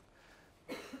CPA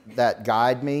that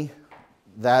guide me,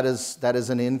 that is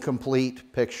an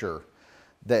incomplete picture.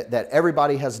 That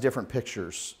everybody has different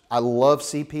pictures. I love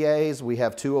CPAs. We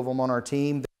have 2 of them on our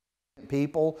team,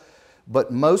 people,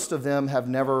 but most of them have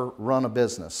never run a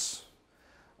business.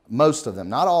 Most of them,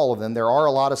 not all of them. There are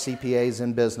a lot of CPAs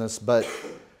in business, but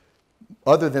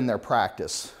other than their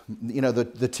practice. You know,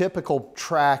 the typical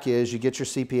track is you get your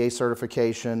CPA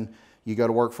certification, you go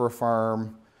to work for a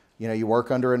firm, you know, you work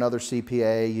under another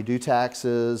CPA, you do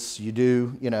taxes, you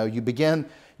begin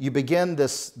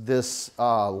this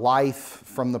life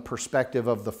from the perspective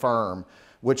of the firm,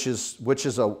 which is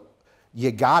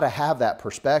you got to have that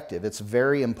perspective. It's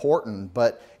very important,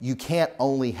 but you can't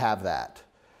only have that.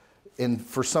 And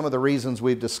for some of the reasons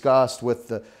we've discussed with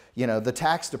the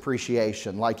tax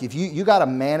depreciation, like if you got to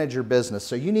manage your business,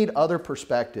 so you need other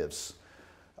perspectives.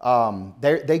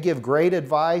 They give great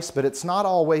advice, but it's not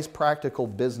always practical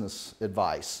business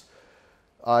advice.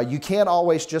 You can't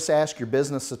always just ask your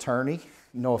business attorney,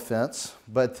 no offense,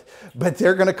 but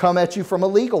they're going to come at you from a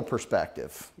legal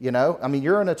perspective. You know, I mean,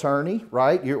 you're an attorney,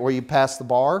 right? Or you passed the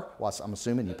bar. Well, I'm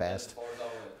assuming you passed.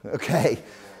 Okay.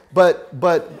 But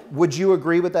would you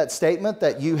agree with that statement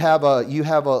that you have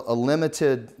a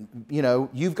limited,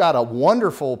 you've got a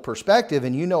wonderful perspective,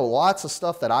 and you know lots of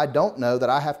stuff that I don't know, that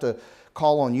I have to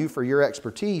call on you for your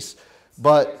expertise.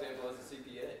 But for example, as a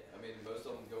CPA, I mean, most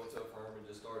of them go into a firm and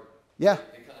just start. Yeah.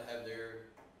 They kind of have their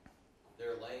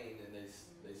lane, and they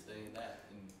stay in that,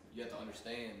 and you have to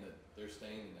understand that they're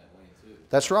staying in that lane too.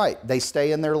 That's right. They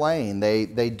stay in their lane. They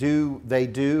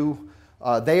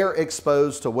are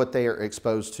exposed to what they are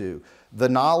exposed to. The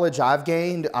knowledge I've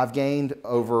gained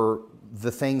over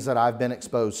the things that I've been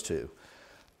exposed to.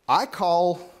 I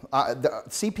call the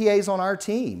CPAs on our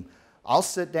team. I'll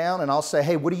sit down and I'll say,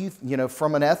 hey, what do you,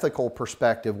 from an ethical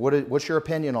perspective, what's your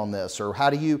opinion on this? Or how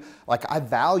do you, I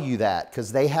value that,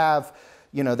 because they have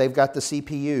you know, they've got the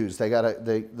CPUs, they got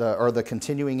or the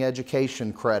continuing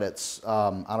education credits.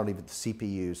 I don't even,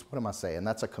 CPUs, what am I saying?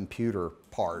 That's a computer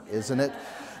part, isn't it?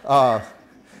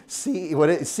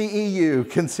 CEU,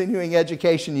 continuing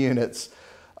education units.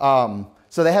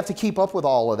 So they have to keep up with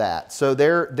all of that. So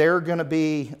they're going to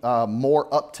be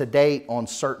more up to date on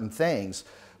certain things,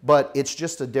 but it's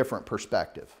just a different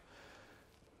perspective.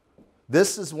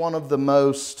 This is one of the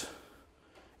most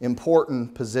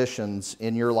important positions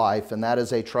in your life, and that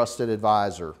is a trusted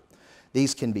advisor.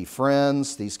 These can be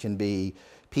friends, these can be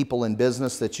people in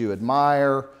business that you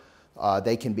admire,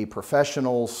 they can be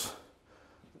professionals.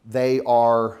 They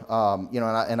are, you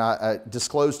know, and I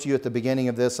disclosed to you at the beginning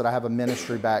of this that I have a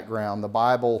ministry background. The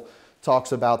Bible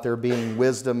talks about there being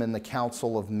wisdom in the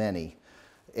counsel of many.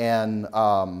 And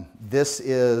this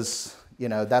is, you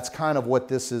know, that's kind of what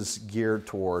this is geared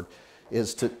toward,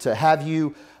 is to have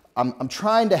you, I'm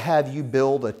trying to have you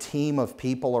build a team of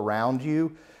people around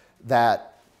you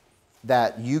that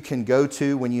you can go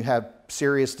to when you have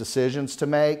serious decisions to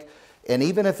make. And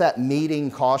even if that meeting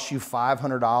costs you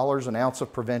 $500, an ounce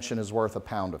of prevention is worth a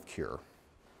pound of cure.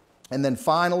 And then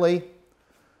finally,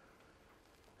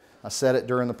 I said it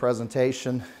during the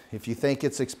presentation, if you think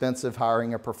it's expensive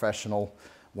hiring a professional,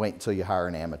 wait until you hire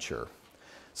an amateur.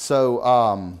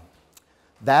 So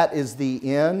that is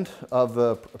the end of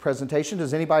the presentation.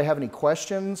 Does anybody have any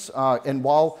questions? And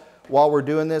while we're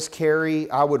doing this, Carrie,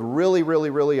 I would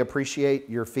really appreciate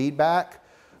your feedback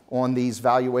on these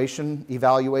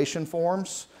evaluation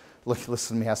forms. Look,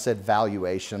 listen to me, I said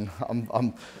valuation.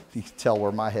 You can tell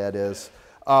where my head is.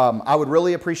 I would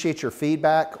really appreciate your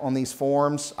feedback on these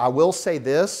forms. I will say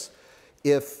this,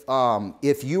 if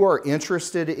you are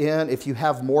interested in, if you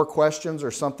have more questions or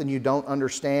something you don't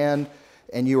understand,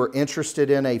 and you are interested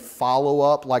in a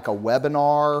follow-up like a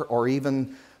webinar or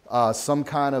even some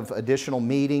kind of additional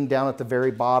meeting, down at the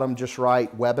very bottom, just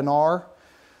write webinar.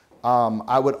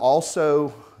 I would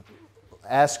also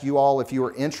ask you all if you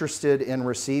are interested in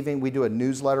receiving, we do a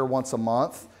newsletter once a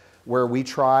month where we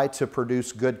try to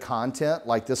produce good content.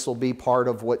 Like this will be part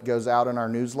of what goes out in our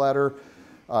newsletter.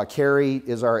 Carrie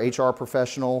is our HR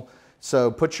professional. So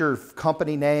put your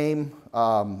company name,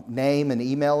 and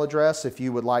email address if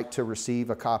you would like to receive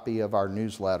a copy of our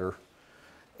newsletter.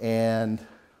 And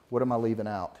what am I leaving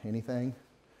out? Anything?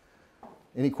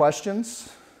 Any questions?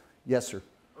 Yes, sir.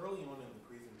 Early on in the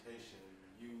presentation,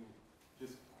 you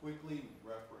just quickly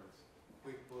referenced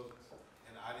QuickBooks,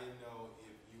 and I didn't know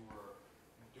if you were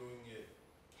doing it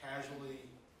casually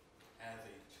as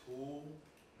a tool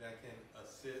that can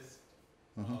assist,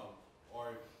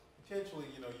 or potentially,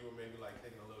 you know, you were maybe like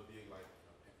taking a little dig, like,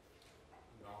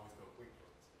 you know, always go QuickBooks.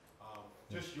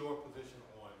 Just your position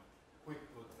on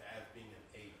QuickBooks as being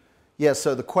an aid. Yeah,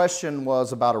 so the question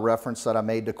was about a reference that I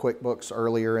made to QuickBooks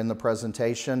earlier in the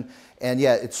presentation. And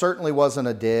yeah, it certainly wasn't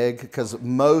a dig because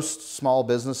most small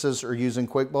businesses are using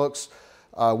QuickBooks.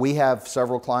 We have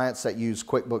several clients that use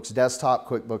QuickBooks Desktop,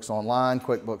 QuickBooks Online,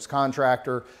 QuickBooks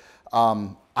Contractor.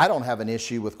 I don't have an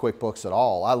issue with QuickBooks at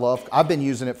all. I've been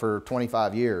using it for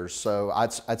 25 years, so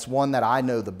it's one that I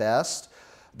know the best.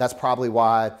 That's probably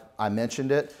why I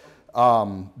mentioned it.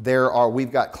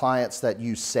 We've got clients that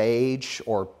use Sage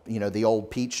or, you know, the old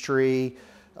Peachtree.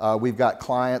 We've got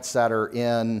clients that are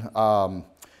in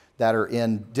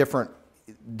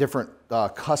different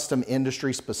custom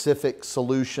industry specific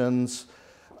solutions.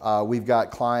 We've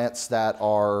got clients that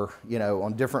are, you know,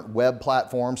 on different web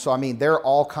platforms. So I mean, there are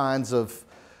all kinds of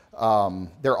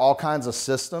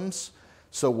systems.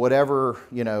 So whatever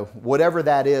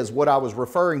that is, what I was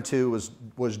referring to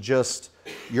was just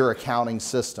your accounting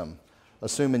system,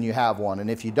 assuming you have one. And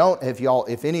if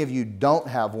any of you don't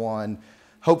have one,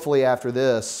 hopefully after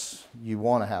this you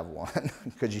want to have one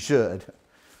because you should.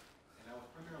 And I was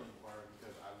primarily inquiring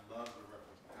because I love the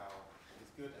reference to how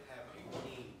it's good to have a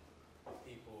team of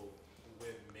people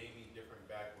with maybe different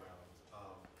backgrounds.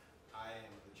 I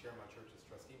am the chair of my church's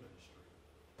trustee ministry,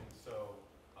 and so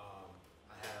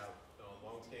I have a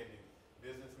long-standing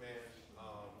businessman,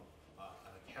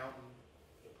 an accountant,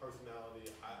 a personality.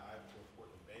 I've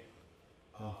worked in banking,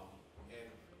 and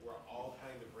we're all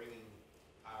kind of bringing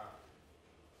our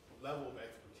level of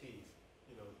expertise,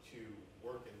 you know, to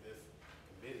work in this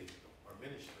committee or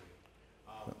ministry.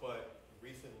 But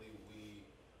recently we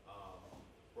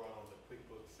brought on the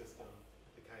QuickBooks system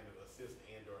to kind of assist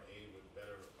and or aid with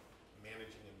better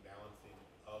managing and balancing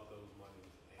of those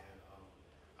monies. And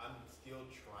I'm still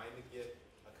trying to get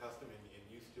accustomed and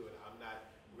used to it. I'm not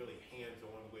really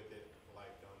hands-on with it like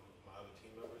my other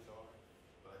team members are,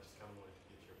 but I just kind of wanted to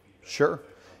get your feedback. Sure.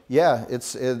 Yeah,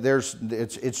 it's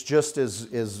just as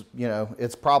you know,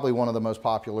 it's probably one of the most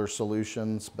popular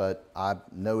solutions, but I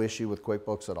no issue with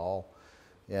QuickBooks at all.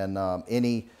 And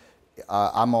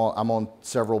I'm on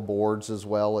several boards as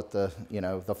well at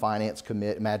the finance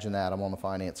committee. Imagine that, I'm on the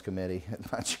finance committee at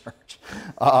my church.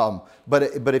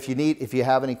 But if you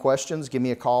have any questions, give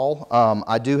me a call.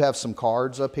 I do have some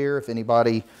cards up here. If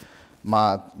anybody,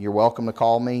 you're welcome to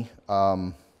call me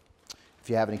if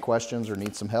you have any questions or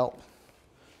need some help.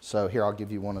 So here, I'll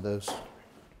give you one of those.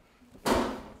 There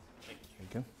you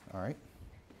go. All right.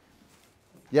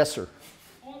 Yes, sir.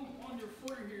 On your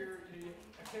footer here,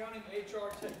 accounting, HR,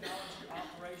 technology,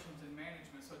 operations, and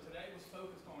management. So today was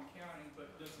focused on accounting,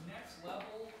 but does next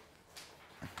level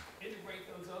integrate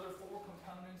those other 4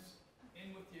 components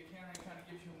in with the accounting? Kind of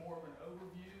gives you more of an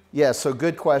overview. Yeah. So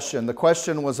good question. The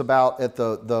question was about at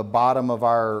the bottom of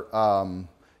our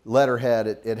letterhead.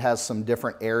 It has some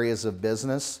different areas of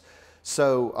business.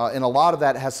 So, and a lot of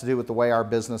that has to do with the way our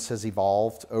business has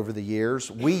evolved over the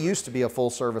years. We used to be a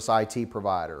full-service IT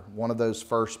provider, one of those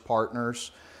first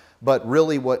partners. But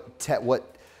really,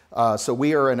 so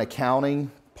we are an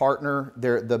accounting partner.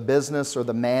 The business or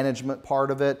the management part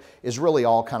of it is really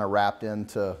all kind of wrapped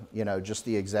into just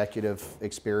the executive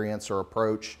experience or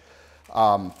approach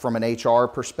from an HR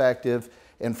perspective,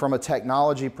 and from a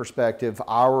technology perspective,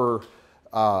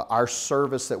 our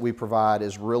service that we provide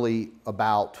is really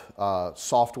about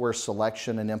software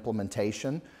selection and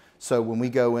implementation. So when we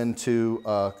go into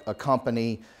a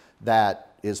company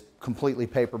that is completely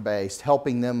paper-based,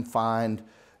 helping them find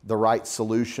the right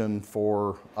solution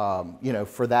for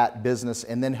for that business,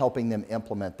 and then helping them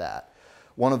implement that.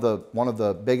 One of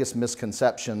the biggest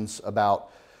misconceptions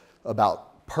about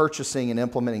purchasing and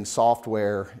implementing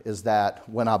software is that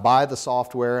when I buy the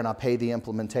software and I pay the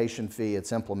implementation fee,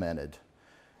 it's implemented.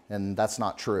 And that's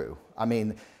not true. I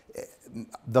mean,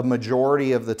 the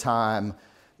majority of the time,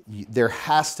 there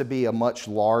has to be a much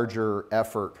larger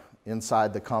effort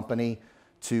inside the company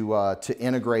to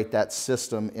integrate that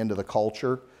system into the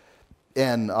culture,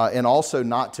 and also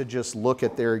not to just look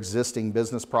at their existing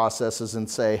business processes and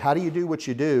say, how do you do what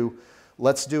you do?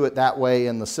 Let's do it that way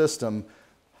in the system.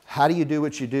 How do you do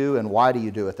what you do, and why do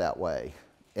you do it that way?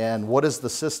 And what does the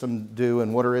system do,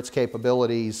 and what are its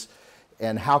capabilities?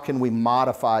 And how can we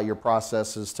modify your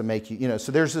processes to make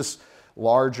so there's this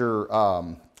larger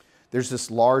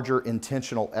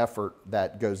intentional effort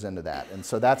that goes into that. And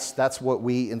so that's what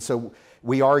we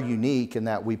are unique in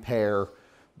that we pair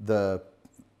the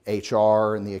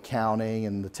HR and the accounting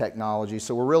and the technology.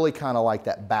 So we're really kind of like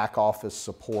that back office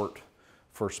support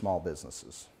for small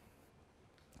businesses.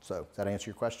 So does that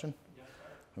answer your question? Yes,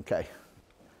 sir. Okay.